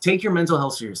 Take your mental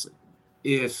health seriously.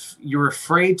 If you're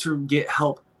afraid to get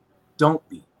help, don't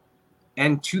be.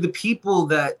 And to the people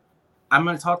that, I'm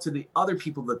going to talk to the other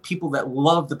people, the people that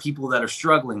love the people that are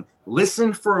struggling,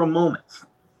 listen for a moment.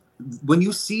 When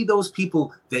you see those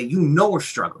people that are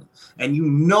struggling, and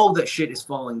that shit is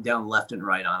falling down left and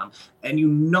right on them, and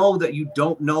that you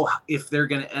don't know if they're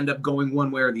going to end up going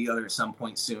one way or the other at some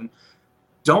point soon,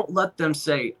 don't let them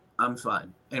say, I'm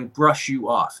fine, and brush you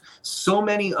off. So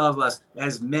many of us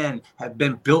as men have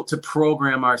been built to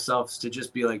program ourselves to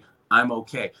just be like, I'm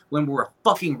okay, when we're a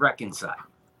fucking wreck inside.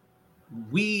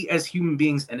 We as human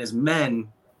beings and as men,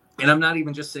 and I'm not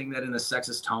even just saying that in a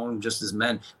sexist tone, just as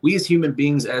men, we as human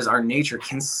beings, as our nature,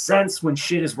 can sense when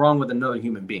shit is wrong with another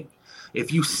human being.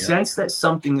 If you sense that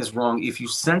something is wrong, if you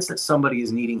sense that somebody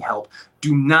is needing help,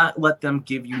 do not let them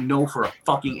give you no for a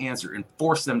fucking answer and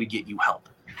force them to get you help.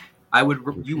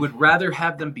 You would rather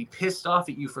have them be pissed off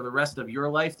at you for the rest of your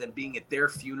life than being at their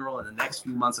funeral in the next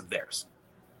few months of theirs.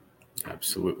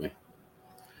 Absolutely.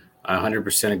 I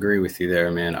 100% agree with you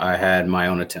there, man. I had my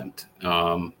own attempt.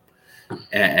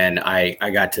 And I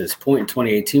got to this point in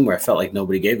 2018 where I felt like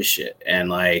nobody gave a shit. And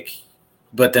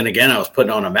but then again, I was putting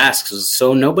on a mask,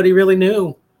 so nobody really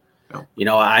knew.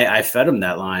 No. I fed them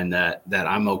that line that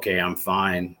I'm okay, I'm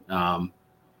fine. But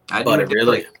it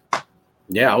really,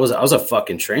 I was a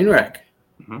fucking train wreck.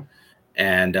 Mm-hmm.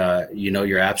 And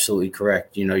you're absolutely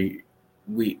correct.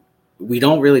 We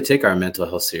don't really take our mental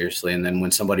health seriously. And then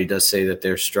when somebody does say that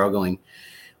they're struggling,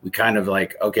 we kind of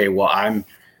like, okay, well, I'm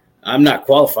not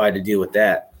qualified to deal with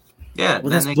that. Yeah, well,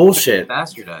 that's bullshit.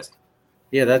 Bastardized.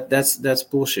 Yeah, that's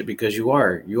bullshit, because you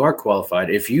are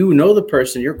qualified. If you know the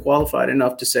person, you're qualified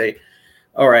enough to say,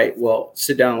 all right, well,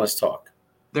 sit down, let's talk.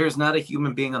 There's not a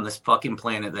human being on this fucking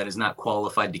planet that is not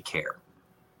qualified to care.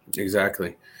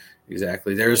 Exactly.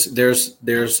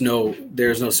 There's no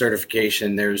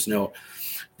certification. There's no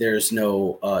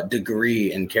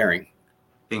degree in caring.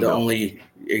 Bingo. The only,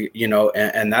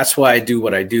 and that's why I do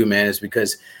what I do, man, is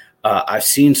because I've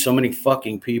seen so many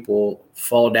fucking people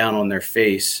fall down on their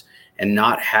face and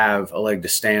not have a leg to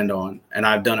stand on. And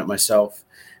I've done it myself.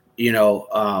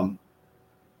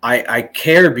 I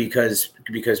care because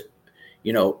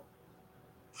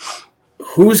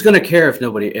who's going to care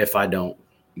if I don't?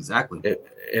 Exactly.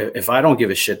 If I don't give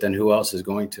a shit, then who else is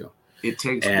going to? It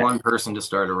takes one person to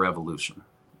start a revolution.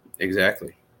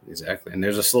 Exactly. And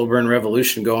there's a slow burn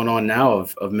revolution going on now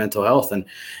of mental health,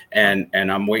 and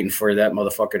I'm waiting for that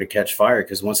motherfucker to catch fire,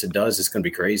 because once it does, it's going to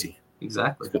be crazy.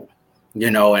 Exactly.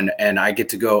 And I get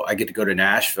to go to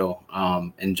Nashville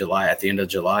in July, at the end of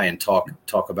July, and talk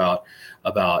about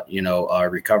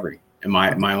recovery and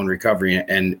my own recovery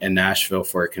in Nashville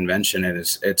for a convention. And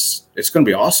it's going to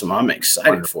be awesome. I'm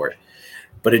excited for it.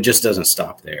 But it just doesn't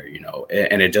stop there,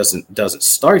 and it doesn't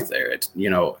start there. It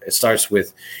starts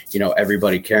with,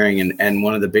 everybody caring. And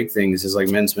one of the big things is like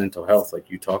men's mental health, like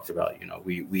you talked about.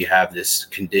 We have this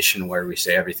condition where we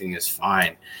say everything is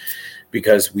fine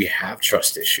because we have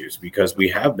trust issues, because we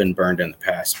have been burned in the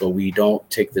past, but we don't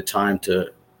take the time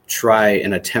to try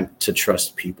and attempt to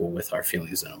trust people with our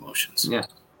feelings and emotions. Yeah.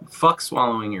 Fuck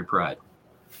swallowing your pride.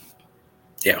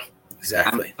 Yeah,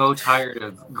 exactly. I'm so tired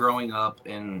of growing up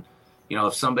and,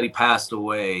 if somebody passed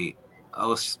away,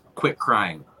 quit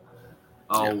crying.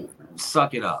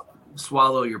 Suck it up.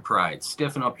 Swallow your pride.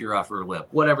 Stiffen up your upper lip.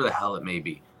 Whatever the hell it may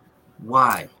be.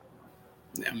 Why?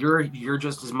 Yeah. You're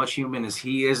just as much human as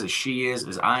he is, as she is,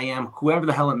 as I am. Whoever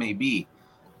the hell it may be.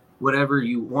 Whatever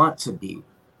you want to be.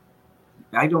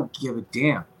 I don't give a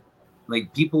damn.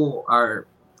 Like, people are...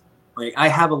 Like, I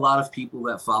have a lot of people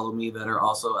that follow me that are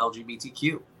also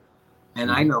LGBTQ. And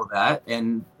I know that,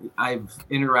 and I've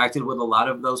interacted with a lot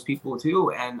of those people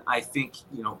too. And I think,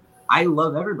 I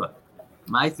love everybody.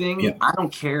 My thing, I don't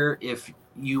care if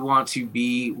you want to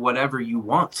be whatever you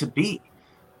want to be.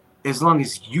 As long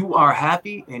as you are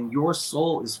happy and your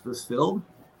soul is fulfilled,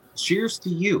 cheers to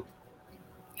you.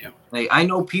 Yeah. Like, I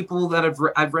know people that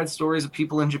I've read stories of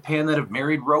people in Japan that have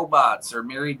married robots or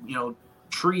married,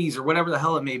 trees or whatever the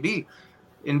hell it may be.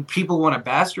 And people want to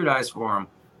bastardize for them.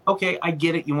 okay, I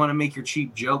get it. You want to make your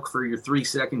cheap joke for your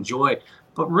 3-second joy,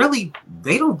 but really,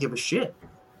 they don't give a shit.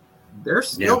 They're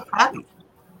still happy.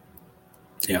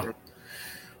 Yeah.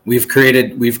 We've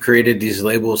created these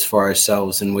labels for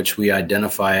ourselves in which we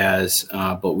identify as,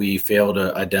 but we fail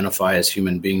to identify as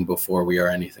human being before we are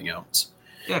anything else.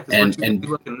 Yeah, because we're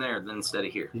looking there than instead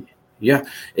of here. Yeah,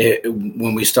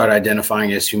 when we start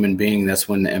identifying as human being, that's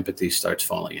when the empathy starts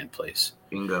falling in place.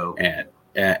 Bingo.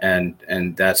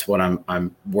 And that's what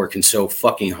I'm working so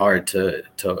fucking hard to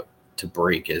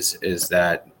break is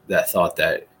that thought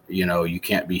that, you know, you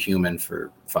can't be human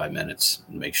for 5 minutes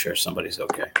and make sure somebody's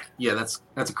okay. Yeah, that's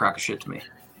a crock of shit to me.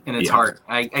 And it's hard.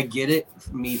 I get it.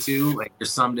 Me too. Like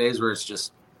there's some days where it's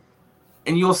just,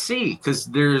 and you'll see,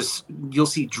 because you'll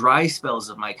see dry spells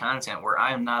of my content where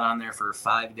I am not on there for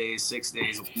 5 days, 6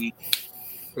 days a week.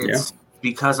 It's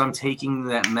because I'm taking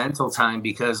that mental time,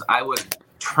 because I was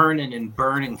turning and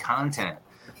burning content.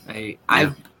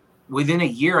 I've within a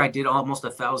year I did almost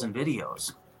 1,000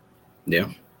 videos. Yeah.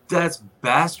 That's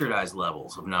bastardized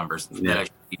levels of numbers that I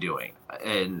should be doing.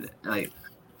 And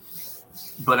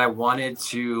but I wanted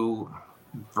to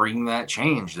bring that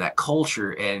change, that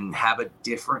culture, and have a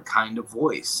different kind of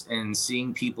voice, and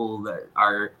seeing people that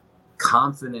are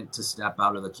confident to step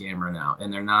out of the camera now,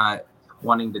 and they're not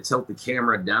wanting to tilt the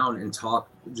camera down and talk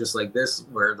just like this,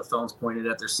 where the phone's pointed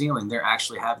at their ceiling. They're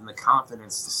actually having the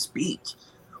confidence to speak,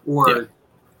 or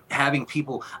having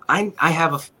people. I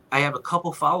have a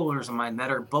couple followers of mine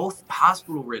that are both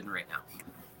hospital ridden right now.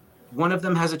 One of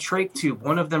them has a trach tube.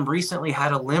 One of them recently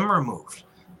had a limb removed.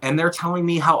 And they're telling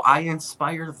me how I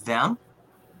inspire them.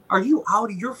 Are you out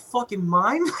of your fucking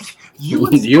mind? You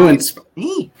inspire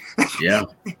me. Yeah.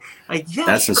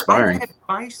 That's inspiring. I've had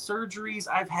my surgeries.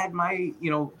 I've had my,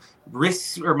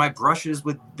 risks or my brushes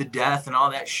with the death and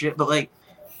all that shit. But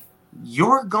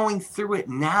you're going through it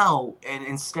now, and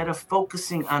instead of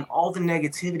focusing on all the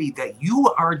negativity that you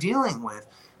are dealing with,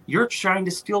 you're trying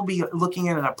to still be looking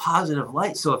at it in a positive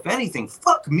light. So if anything,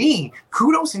 fuck me.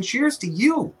 Kudos and cheers to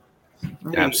you.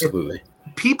 Absolutely.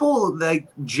 If people like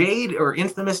Jade or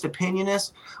Infamous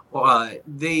Opinionist,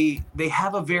 they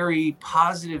have a very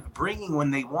positive bringing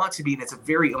when they want to be, and it's a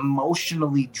very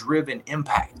emotionally driven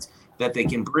impact that they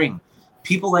can bring.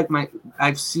 People like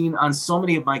I've seen on so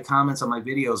many of my comments on my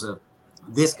videos of,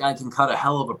 this guy can cut a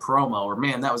hell of a promo, or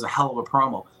man, that was a hell of a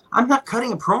promo. I'm not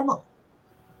cutting a promo.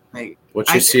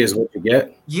 What you see is what you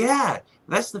get. Yeah,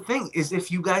 that's the thing, is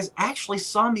if you guys actually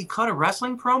saw me cut a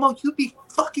wrestling promo, you'd be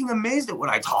fucking amazed at what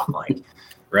I talk like.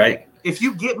 Right. If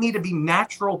you get me to be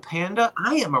natural Panda,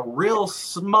 I am a real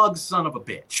smug son of a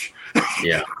bitch.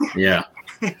 Yeah.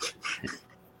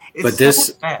 But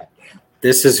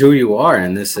this is who you are,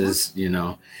 and this is,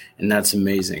 and that's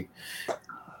amazing.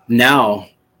 Now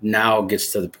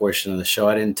gets to the portion of the show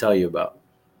I didn't tell you about.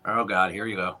 Oh God, here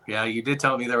you go. Yeah, you did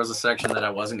tell me there was a section that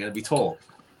I wasn't going to be told.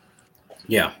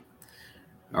 Yeah.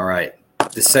 All right.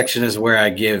 This section is where I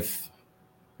give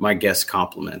my guests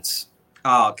compliments.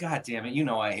 Oh, God damn it.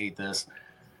 I hate this.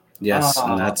 Yes.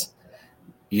 And that's,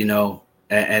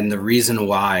 and the reason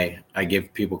why I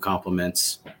give people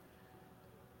compliments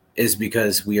is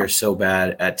because we are so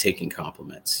bad at taking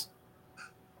compliments.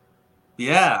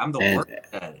 Yeah, I'm the worst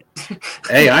at it.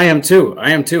 Hey, I am too.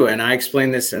 And I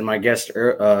explained this in my guest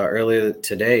earlier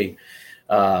today.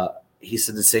 He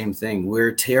said the same thing.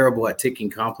 We're terrible at taking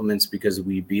compliments because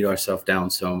we beat ourselves down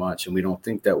so much, and we don't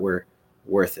think that we're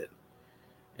worth it.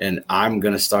 And I'm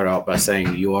going to start out by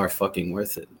saying you are fucking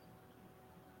worth it.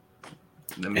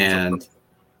 And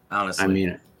honestly, I mean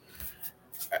it.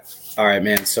 All right,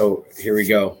 man. So here we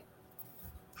go.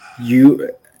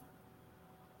 You,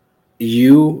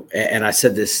 and I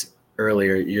said this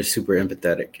earlier, you're super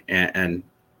empathetic, and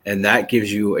that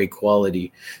gives you a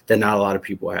quality that not a lot of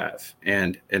people have.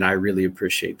 And I really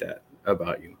appreciate that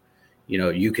about you.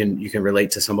 You can relate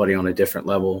to somebody on a different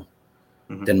level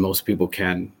than most people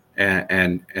can.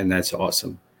 And that's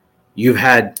awesome. You've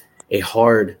had a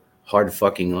hard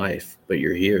fucking life, but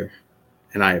you're here.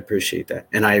 And I appreciate that.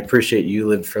 And I appreciate you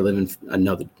living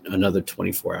another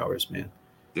 24 hours, man.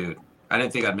 Dude, I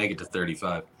didn't think I'd make it to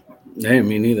 35. Hey,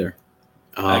 me neither.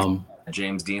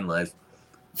 James Dean life.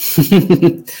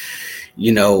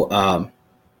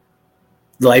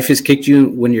 Life has kicked you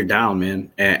when you're down, man.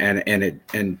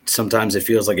 And sometimes it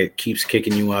feels like it keeps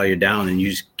kicking you while you're down, and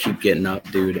you just keep getting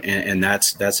up, dude. And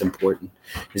that's important,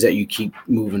 is that you keep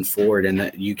moving forward and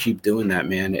that you keep doing that,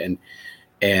 man.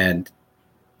 And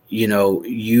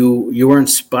you are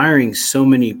inspiring so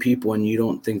many people, and you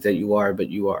don't think that you are, but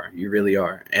you are. You really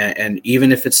are. And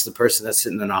even if it's the person that's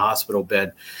sitting in a hospital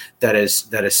bed that is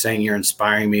saying you're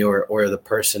inspiring me, or the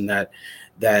person that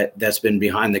that's been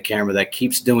behind the camera that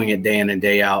keeps doing it day in and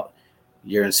day out.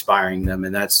 You're inspiring them,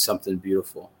 and that's something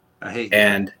beautiful. I hate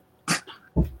and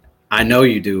I know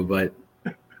you do, but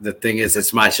the thing is,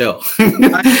 it's my show. I know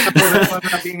I'm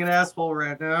not being an asshole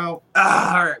right now.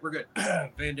 All right, we're good.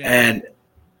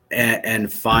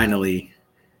 and finally,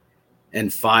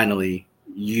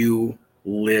 you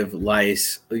live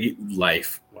life.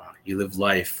 Wow, you live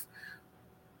life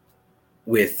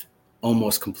with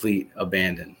almost complete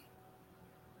abandon,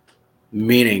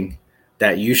 meaning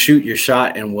that you shoot your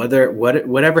shot, and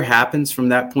whatever happens from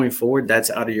that point forward, that's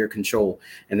out of your control.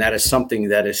 And that is something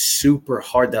that is super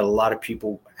hard, that a lot of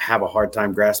people have a hard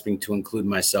time grasping, to include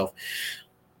myself.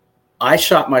 I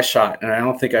shot my shot, and I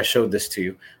don't think I showed this to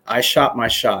you. I shot my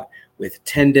shot with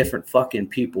 10 different fucking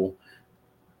people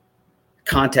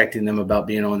contacting them about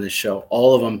being on this show.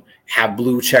 All of them have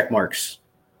blue check marks.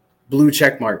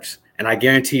 And I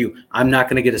guarantee you, I'm not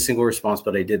going to get a single response,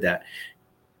 but I did that.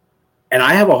 And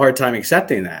I have a hard time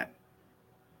accepting that.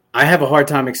 I have a hard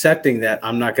time accepting that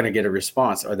I'm not going to get a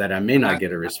response, or that I may not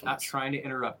get a response. I'm not trying to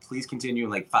interrupt. Please continue in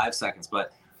like 5 seconds.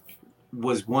 But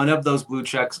was one of those blue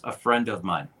checks a friend of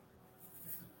mine?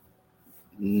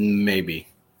 Maybe.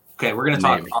 Okay, we're going to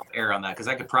talk off air on that, because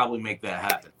I could probably make that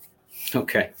happen.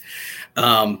 Okay.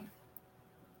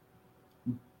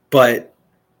 But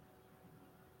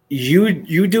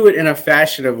you do it in a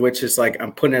fashion of which is like,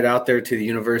 I'm putting it out there to the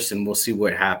universe and we'll see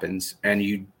what happens. And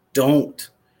you don't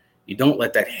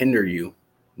let that hinder you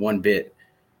one bit.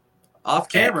 Off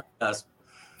camera it does.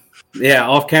 Yeah,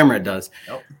 off camera it does.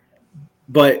 Nope.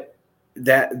 But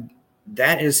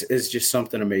that is just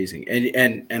something amazing.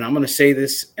 And I'm gonna say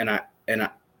this, and I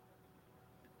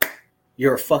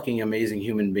you're a fucking amazing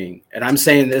human being. And I'm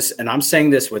saying this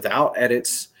without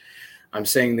edits. I'm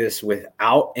saying this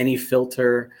without any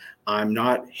filter. I'm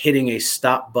not hitting a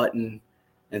stop button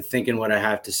and thinking what I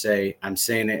have to say. I'm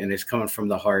saying it, and it's coming from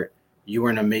the heart. You are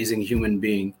an amazing human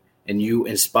being, and you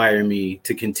inspire me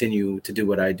to continue to do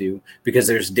what I do. Because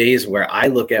there's days where I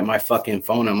look at my fucking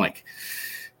phone, I'm like,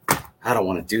 I don't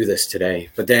want to do this today.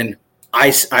 But then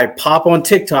I pop on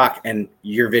TikTok, and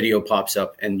your video pops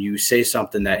up, and you say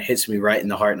something that hits me right in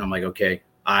the heart, and I'm like, okay,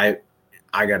 I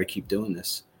got to keep doing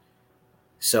this.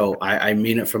 So I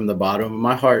mean it from the bottom of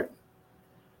my heart.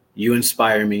 You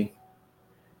inspire me.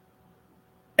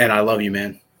 And I love you,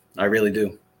 man. I really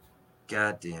do.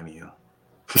 God damn you.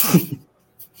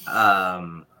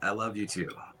 I love you too.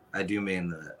 I do mean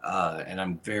that. And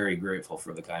I'm very grateful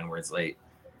for the kind words. Like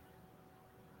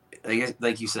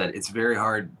you said, it's very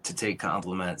hard to take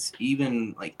compliments.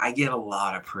 Even like I get a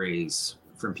lot of praise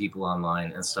from people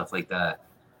online and stuff like that.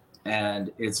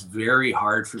 And it's very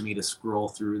hard for me to scroll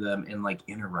through them and like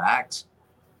interact,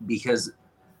 because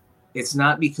it's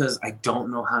not because I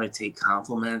don't know how to take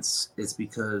compliments. It's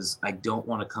because I don't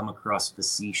want to come across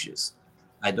facetious.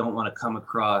 I don't want to come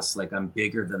across like I'm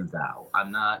bigger than thou.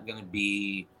 I'm not going to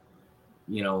be,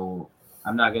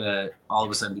 I'm not going to all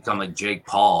of a sudden become like Jake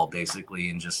Paul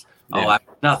basically and just, I'm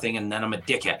nothing. And then I'm a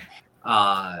dickhead.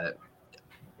 I've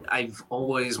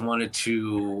always wanted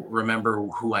to remember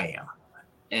who I am.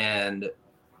 And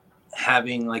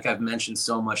having, like I've mentioned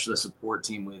so much, the support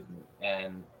team with me,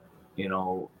 and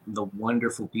the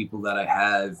wonderful people that I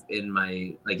have in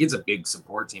my, like, it's a big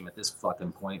support team at this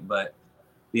fucking point, but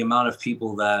the amount of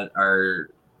people that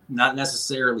are not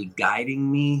necessarily guiding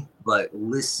me, but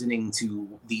listening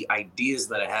to the ideas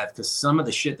that I have, because some of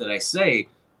the shit that I say,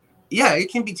 it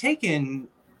can be taken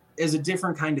as a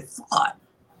different kind of thought.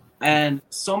 And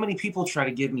so many people try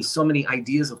to give me so many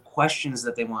ideas of questions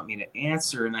that they want me to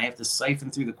answer. And I have to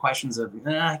siphon through the questions of,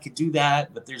 I could do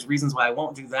that, but there's reasons why I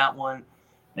won't do that one.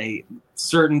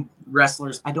 Certain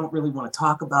wrestlers I don't really want to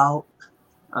talk about,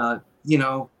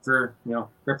 for,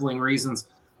 crippling reasons.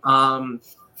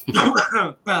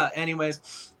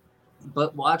 Anyways,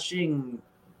 but watching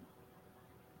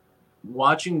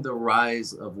the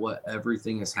rise of what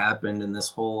everything has happened in this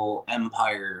whole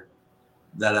empire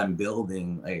that I'm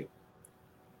building,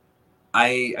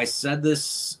 I said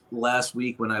this last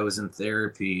week when I was in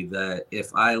therapy, that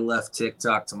if I left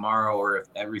TikTok tomorrow, or if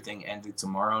everything ended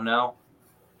tomorrow now,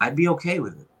 I'd be okay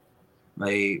with it.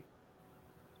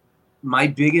 My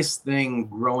biggest thing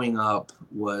growing up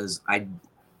was I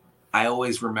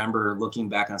always remember looking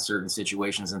back on certain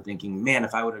situations and thinking, man,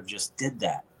 if I would have just did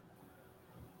that,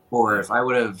 or if I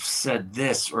would have said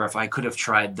this, or if I could have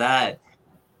tried that,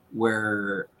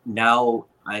 where now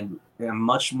I am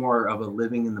much more of a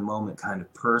living in the moment kind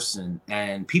of person.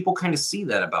 And people kind of see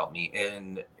that about me.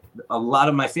 And a lot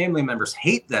of my family members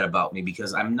hate that about me,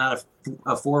 because I'm not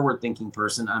a forward thinking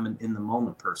person. I'm an in the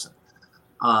moment person.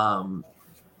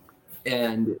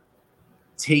 And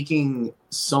taking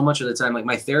so much of the time, like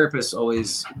my therapist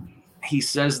always, he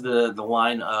says the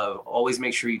line of always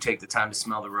make sure you take the time to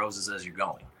smell the roses as you're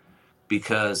going,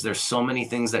 because there's so many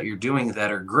things that you're doing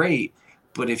that are great,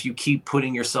 but if you keep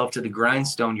putting yourself to the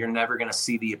grindstone, you're never going to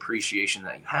see the appreciation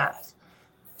that you have.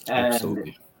 And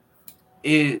Absolutely.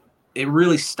 It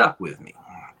really stuck with me,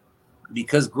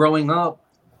 because growing up,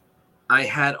 I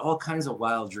had all kinds of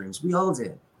wild dreams. We all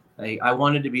did. I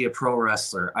wanted to be a pro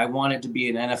wrestler. I wanted to be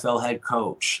an NFL head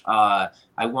coach. I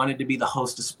wanted to be the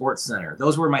host of Sports Center.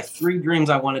 Those were my 3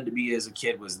 dreams I wanted to be as a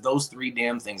kid, was those 3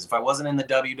 damn things. If I wasn't in the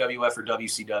WWF or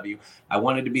WCW, I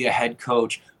wanted to be a head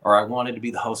coach, or I wanted to be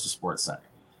the host of Sports Center.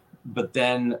 But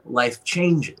then life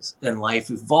changes and life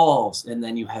evolves, and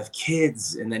then you have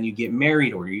kids, and then you get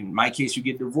married, or in my case, you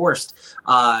get divorced.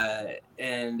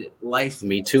 And life.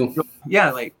 Me too. Yeah,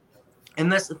 like,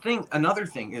 and that's the thing. Another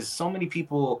thing is, so many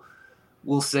people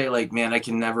will say, like, man, I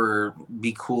can never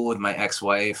be cool with my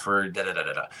ex-wife, or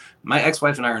da-da-da-da-da. My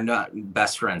ex-wife and I are not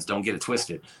best friends. Don't get it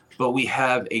twisted. But we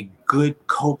have a good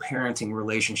co-parenting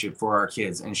relationship for our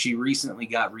kids. And she recently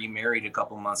got remarried a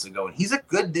couple months ago. And he's a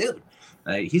good dude.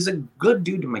 He's a good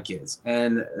dude to my kids.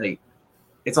 And like,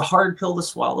 it's a hard pill to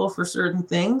swallow for certain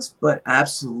things. But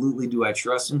absolutely, do I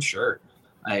trust him? Sure.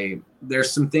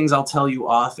 There's some things I'll tell you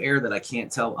off air that I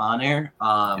can't tell on air.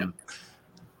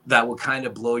 That will kind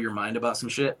of blow your mind about some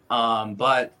shit.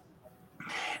 But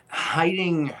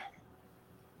hiding,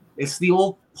 it's the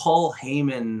old Paul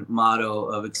Heyman motto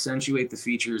of accentuate the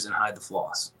features and hide the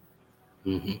flaws.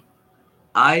 Mm-hmm.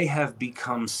 I have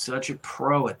become such a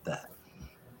pro at that,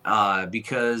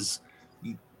 because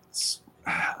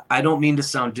I don't mean to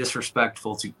sound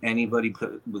disrespectful to anybody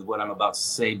with what I'm about to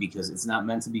say, because it's not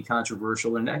meant to be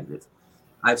controversial or negative.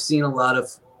 I've seen a lot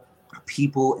of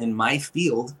people in my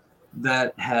field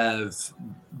that have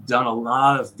done a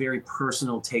lot of very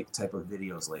personal take type of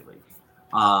videos lately.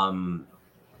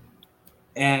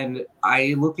 And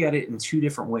I look at it in 2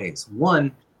 different ways.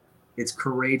 One, it's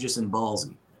courageous and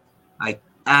ballsy. I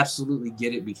absolutely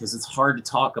get it, because it's hard to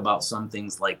talk about some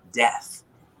things like death.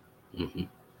 Mm-hmm.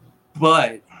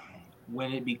 But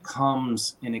when it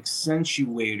becomes an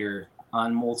accentuator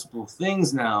on multiple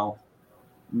things now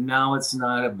it's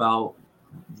not about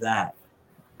that,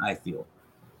 I feel.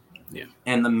 Yeah.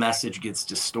 And the message gets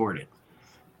distorted.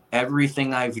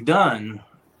 Everything I've done,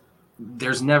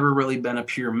 there's never really been a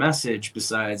pure message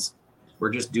besides, we're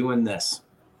just doing this.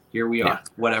 Here we are. Yeah.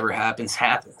 Whatever happens,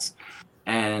 happens.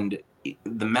 And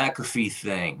the McAfee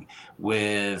thing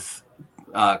with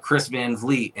Chris Van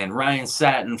Vliet and Ryan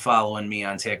Satin following me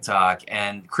on TikTok,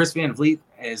 and Chris Van Vliet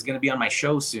is going to be on my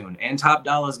show soon, and Top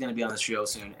Dollar is going to be on the show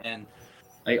soon, and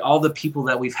like all the people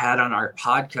that we've had on our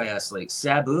podcast, like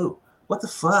Sabu, what the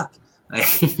fuck?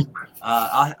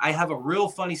 I have a real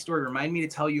funny story. Remind me to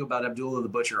tell you about Abdullah the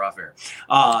Butcher off air,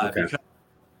 Okay. because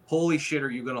holy shit,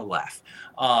 are you gonna laugh?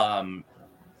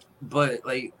 But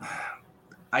like,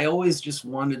 I always just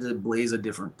wanted to blaze a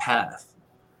different path.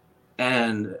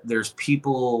 And there's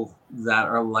people that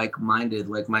are like-minded,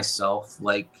 like myself,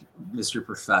 like Mr.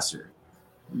 Professor.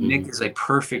 Mm-hmm. Nick is a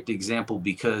perfect example,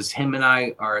 because him and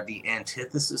I are the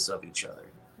antithesis of each other.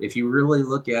 If you really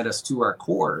look at us to our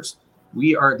cores,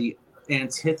 we are the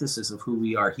antithesis of who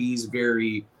we are. He's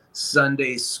very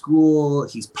Sunday school.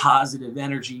 He's positive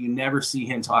energy. You never see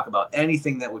him talk about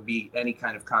anything that would be any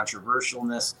kind of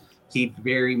controversialness. He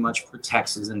very much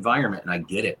protects his environment, and I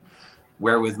get it.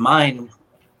 Where with mine,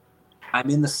 I'm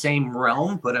in the same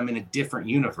realm, but I'm in a different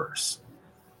universe.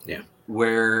 Yeah.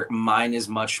 Where mine is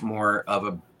much more of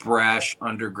a brash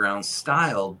underground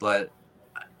style, but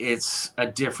it's a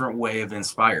different way of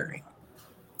inspiring.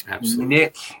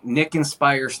 Absolutely. Nick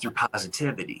inspires through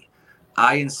positivity.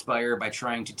 I inspire by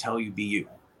trying to tell you, be you.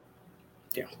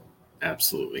 Yeah,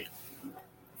 absolutely.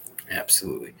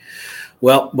 Absolutely.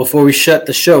 Well, before we shut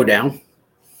the show down,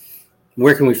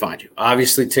 where can we find you?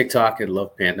 Obviously, TikTok at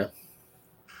Love Panda.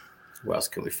 Where else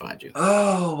can we find you?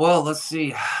 Oh, well, let's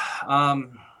see.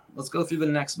 Let's go through the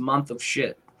next month of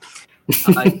shit.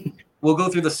 We'll go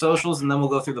through the socials, and then we'll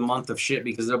go through the month of shit,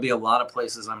 because there'll be a lot of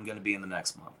places I'm going to be in the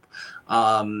next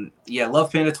month. Yeah,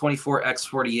 Love Panda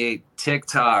 24x48,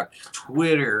 TikTok,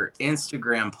 Twitter,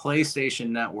 Instagram, PlayStation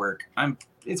Network.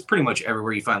 It's pretty much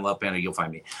everywhere you find Love Panda, you'll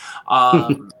find me.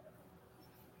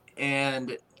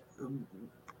 And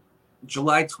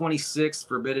July 26th,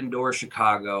 Forbidden Door,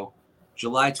 Chicago.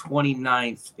 July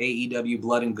 29th, AEW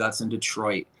Blood and Guts in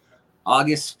Detroit.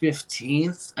 August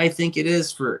 15th, I think it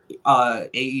is, for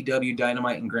AEW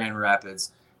Dynamite in Grand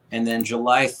Rapids. And then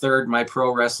July 3rd, my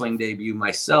pro wrestling debut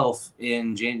myself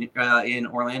in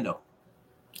Orlando.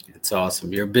 It's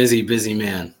awesome. You're a busy, busy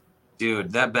man.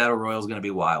 Dude, that Battle Royal is going to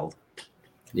be wild.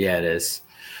 Yeah, it is.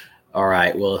 All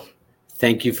right. Well,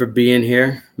 thank you for being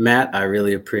here, Matt. I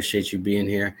really appreciate you being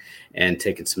here and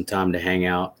taking some time to hang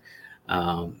out.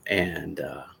 And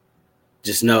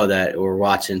just know that we're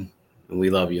watching and we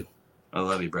love you. I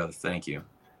love you, brother. Thank you.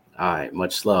 All right.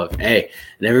 Much love. Hey,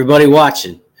 and everybody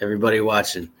watching, we're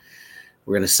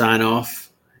going to sign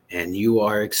off, and you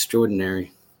are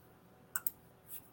extraordinary.